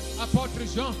comme apôtre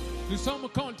Jean. Nous sommes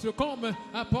comme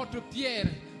apôtre Pierre.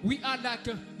 We are like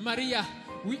Maria.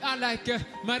 We are like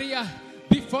Maria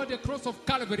before the cross of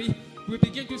Calvary. We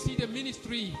begin to see the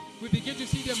ministry. We begin to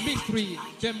see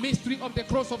the mystery of the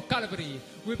cross of Calvary.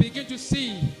 We begin to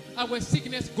see our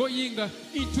sickness going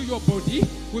into your body.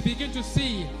 We begin to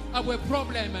see our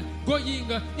problem going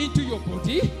into your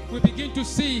body. We begin to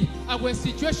see our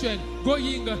situation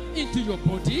going into your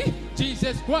body.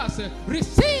 Jesus Christ,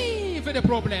 receive the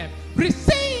problem.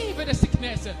 Receive the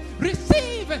sickness.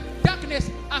 Receive darkness,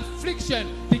 affliction.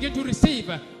 Begin to receive.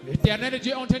 L'éternel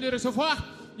Dieu est en train de recevoir.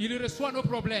 Il reçoit nos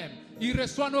problèmes. Il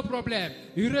reçoit nos problèmes.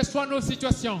 Il reçoit nos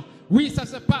situations. Oui, ça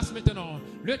se passe maintenant.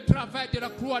 Le travail de la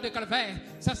croix de Calvaire,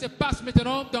 ça se passe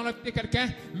maintenant dans la vie de quelqu'un.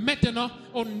 Maintenant,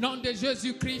 au nom de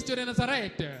Jésus-Christ de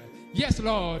Nazareth. Yes,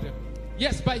 Lord.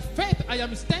 Yes, by faith, I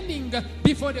am standing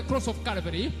before the cross of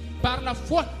Calvary. Par la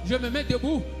foi, je me mets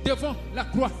debout devant la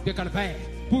croix de Calvaire.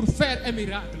 Pour faire un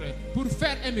miracle. Pour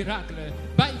faire un miracle.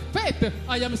 By faith,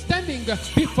 I am standing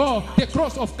before the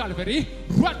cross of Calvary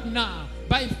right now.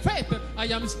 By faith, I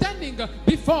am standing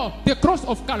before the cross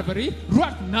of Calvary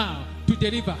right now to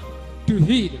deliver, to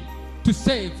heal, to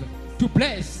save, to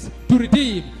bless, to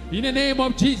redeem. In the name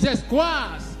of Jesus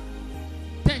Christ.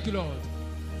 Thank you, Lord.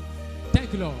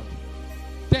 Thank you, Lord.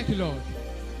 Thank you, Lord.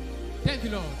 Thank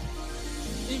you, Lord.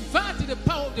 Invite the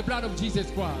power of the blood of Jesus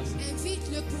Christ.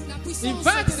 Invite la puissance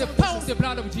Invite du the sang power de of the Jésus.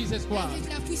 blood of Jesus Christ. Invite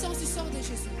la puissance du sang de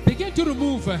Jésus. Begin to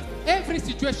remove every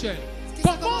situation. Que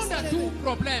ça commence Commande à à lever. tout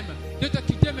problème de te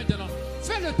quitter maintenant.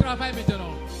 Fais le travail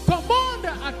maintenant. Commande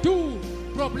à tout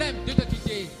problème de te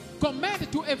quitter. Command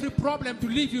to every problem to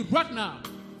leave you right now.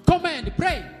 Command,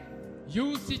 pray.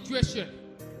 You situation,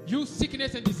 you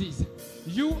sickness and disease,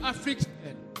 you affliction,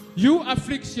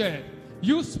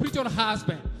 you spiritual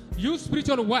husband, you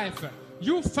spiritual wife,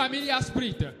 you familiar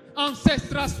spirit,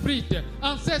 ancestral spirit,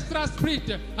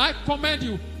 I command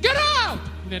you, get out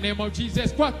in the name of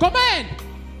Jesus Christ. Command.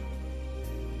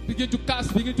 Begin to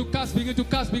cast, begin to cast, begin to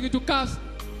cast, begin to cast.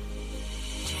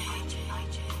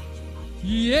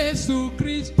 Yesu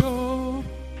Cristo,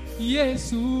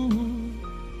 Yesu,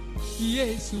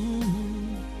 Yesu,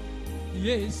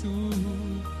 Yesu,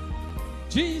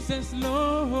 Jesus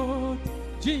Lord,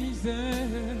 Jesus,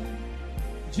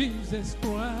 Jesus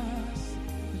Christ,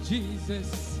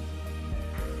 Jesus,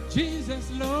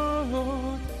 Jesus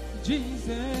Lord,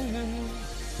 Jesus,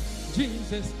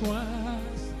 Jesus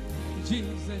Christ,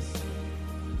 Jesus,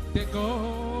 the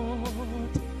God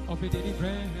of the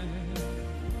deliverance.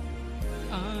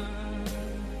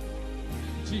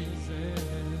 Jesus,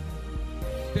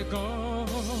 the God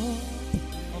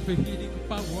of the healing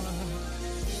power.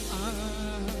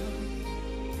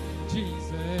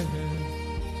 Jesus,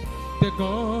 the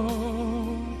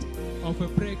God of a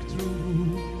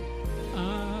breakthrough.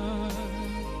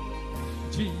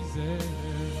 Jesus,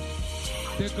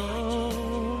 the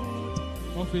God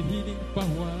of a healing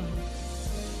power.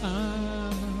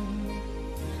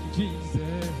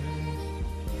 Jesus,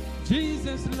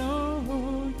 Jesus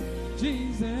Lord,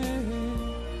 Jesus,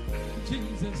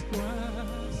 Jesus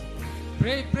Christ.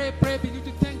 Pray, pray, pray. Begin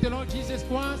to thank the Lord Jesus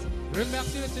Christ.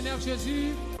 Remercie le Seigneur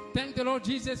Jésus. Thank the Lord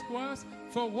Jesus Christ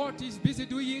for what He's busy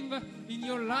doing in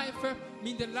your life,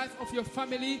 in the life of your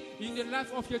family, in the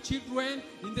life of your children,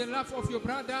 in the life of your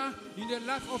brother, in the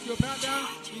life of your brother,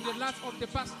 in the life of the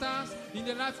pastors, in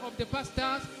the life of the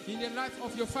pastors, in the life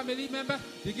of your family member.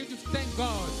 Begin to thank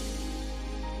God.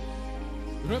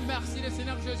 Remercie le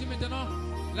Seigneur Jésus maintenant.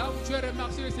 Là où tu es,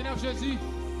 remercie le Seigneur Jésus.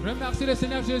 Remercie le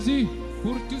Seigneur Jésus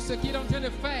pour tout ce qu'il est en train de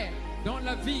faire dans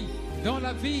la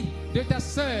vie de ta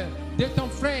soeur, de ton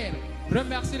frère.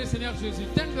 Remercie le Seigneur Jésus.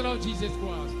 Thank the Lord Jesus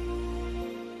Christ.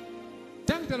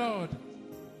 Thank the Lord.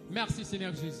 Merci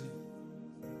Seigneur Jésus.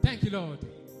 Thank you, Lord.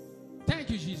 Thank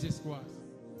you, Jesus Christ.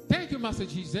 Thank you, Master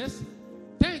Jesus.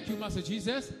 Thank you, Master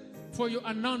Jesus, for your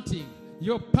anointing,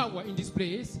 your power in this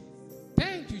place.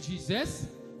 Thank you, Jesus,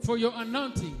 for your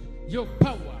anointing, your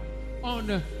power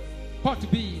on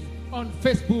Podbean, on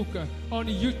Facebook, on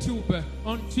YouTube,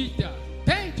 on Twitter.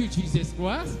 Thank you, Jesus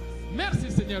Christ.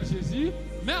 Merci, Seigneur Jésus.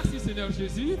 Merci, Seigneur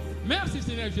Jésus. Merci,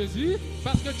 Seigneur Jésus,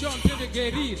 parce que tu es en train de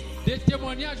guérir. Des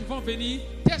témoignages vont venir.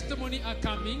 Testimonies are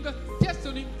coming.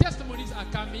 Testimonies are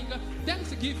coming.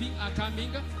 Thanksgiving are coming.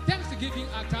 Thanksgiving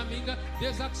are coming.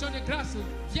 Des actions de grâce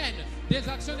viennent. Des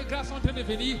actions de grâce sont en train de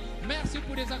venir. Merci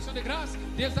pour des actions de grâce.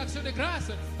 Des actions de grâce.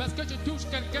 Parce que tu touches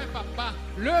quelqu'un, papa.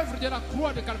 L'œuvre de la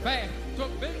croix de Calvaire.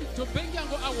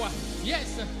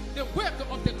 Yes, the work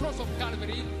of the cross of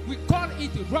Calvary. We call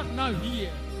it right now here.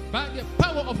 By the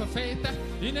power of faith,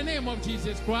 in the name of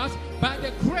Jesus Christ, by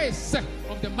the grace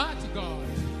of the mighty God.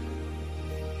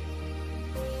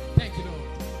 Thank you, Lord.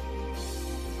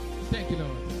 Thank you,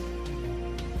 Lord.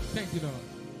 Thank you, Lord.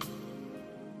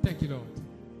 Thank you, Lord.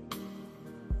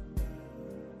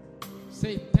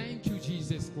 Say thank you,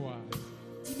 Jesus Christ.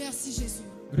 Dis merci Jésus.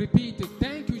 Repeat,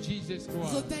 thank you, Jesus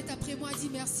Christ. Répète après moi, dis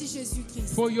merci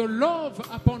Jésus-Christ. For your love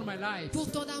upon my life. Pour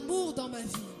ton amour dans ma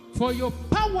vie. For your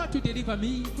power to deliver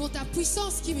me. Pour ta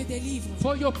puissance qui me délivre.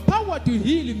 For your power to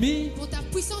heal me. Pour ta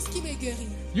puissance qui me guérit.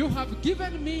 You have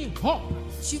given me hope.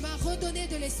 Tu m'as redonné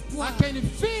de l'espoir. I can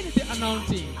feel the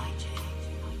anointing.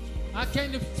 I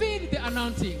can feel the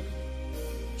anointing.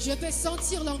 Je peux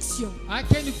sentir l'onction. I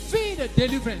can feel the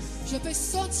deliverance. Je peux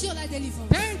sentir la délivrance.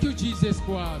 Thank you, Jesus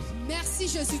Christ. Merci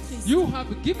Jésus-Christ. You have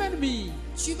given me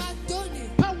Tu m'as donné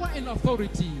power and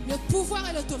authority. le pouvoir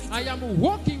et l'autorité. I am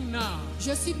walking now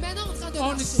Je suis maintenant en train de on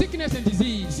marcher. sickness and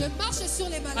disease. Je marche sur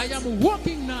les I maladies. am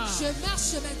walking now Je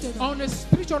marche maintenant on a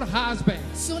spiritual husband.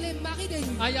 sur les maris des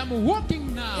nuits. I am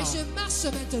walking now Et je marche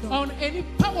maintenant on any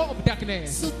power of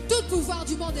darkness. sur tout pouvoir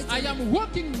du monde I éternel. am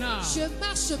walking now Je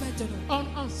marche maintenant on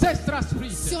ancestral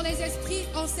spirit. sur les esprits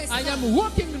I ancestraux. am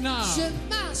walking now Je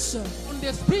marche on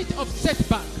the spirit of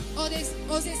setback. sur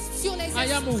les I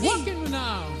am esprits. walking now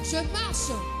Je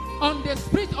marche on the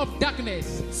spirit of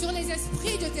darkness. sur les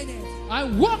esprits de ténèbres. I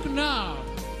walk now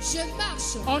Je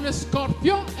marche on the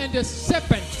scorpion and the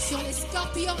serpent. sur les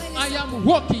scorpions et I les serpents. am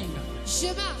walking. Je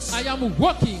marche. I am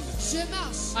walking. Je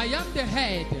marche. I am the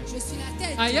head. Je suis la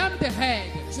tête. I am the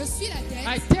head. Je suis la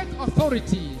I tête. take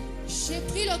authority J'ai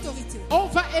pris l'autorité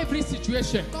over every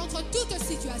situation contre toute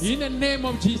situation. in the name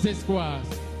of Jesus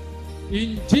Christ.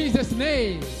 In Jesus'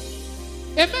 name.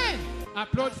 Amen.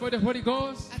 Applaud for the Holy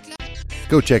Ghost.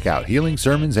 Go check out Healing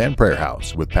Sermons and Prayer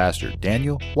House with Pastor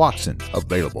Daniel Watson,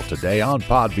 available today on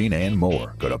Podbean and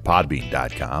more. Go to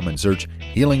podbean.com and search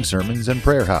Healing Sermons and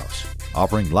Prayer House,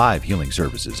 offering live healing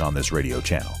services on this radio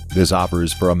channel. This offer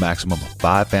is for a maximum of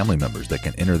 5 family members that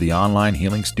can enter the online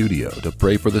healing studio to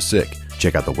pray for the sick.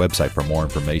 Check out the website for more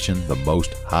information,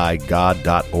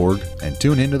 themosthighgod.org, and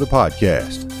tune into the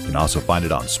podcast. You can also find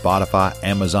it on Spotify,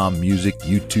 Amazon Music,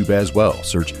 YouTube as well.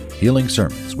 Search Healing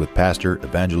Sermons with Pastor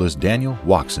Evangelist Daniel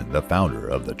Watson, the founder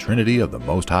of the Trinity of the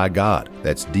Most High God.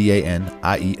 That's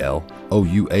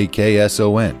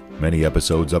DANIELOUAKSON. Many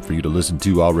episodes up for you to listen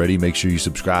to already. Make sure you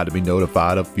subscribe to be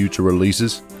notified of future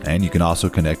releases. And you can also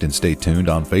connect and stay tuned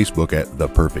on Facebook at The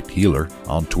Perfect Healer,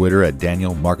 on Twitter at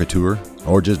Daniel Marketeur,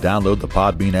 or just download the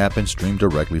Podbean app and stream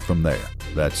directly from there.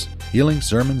 That's Healing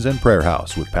Sermons and Prayer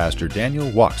House with Pastor Daniel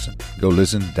Watson. Go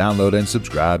listen, download, and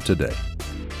subscribe today.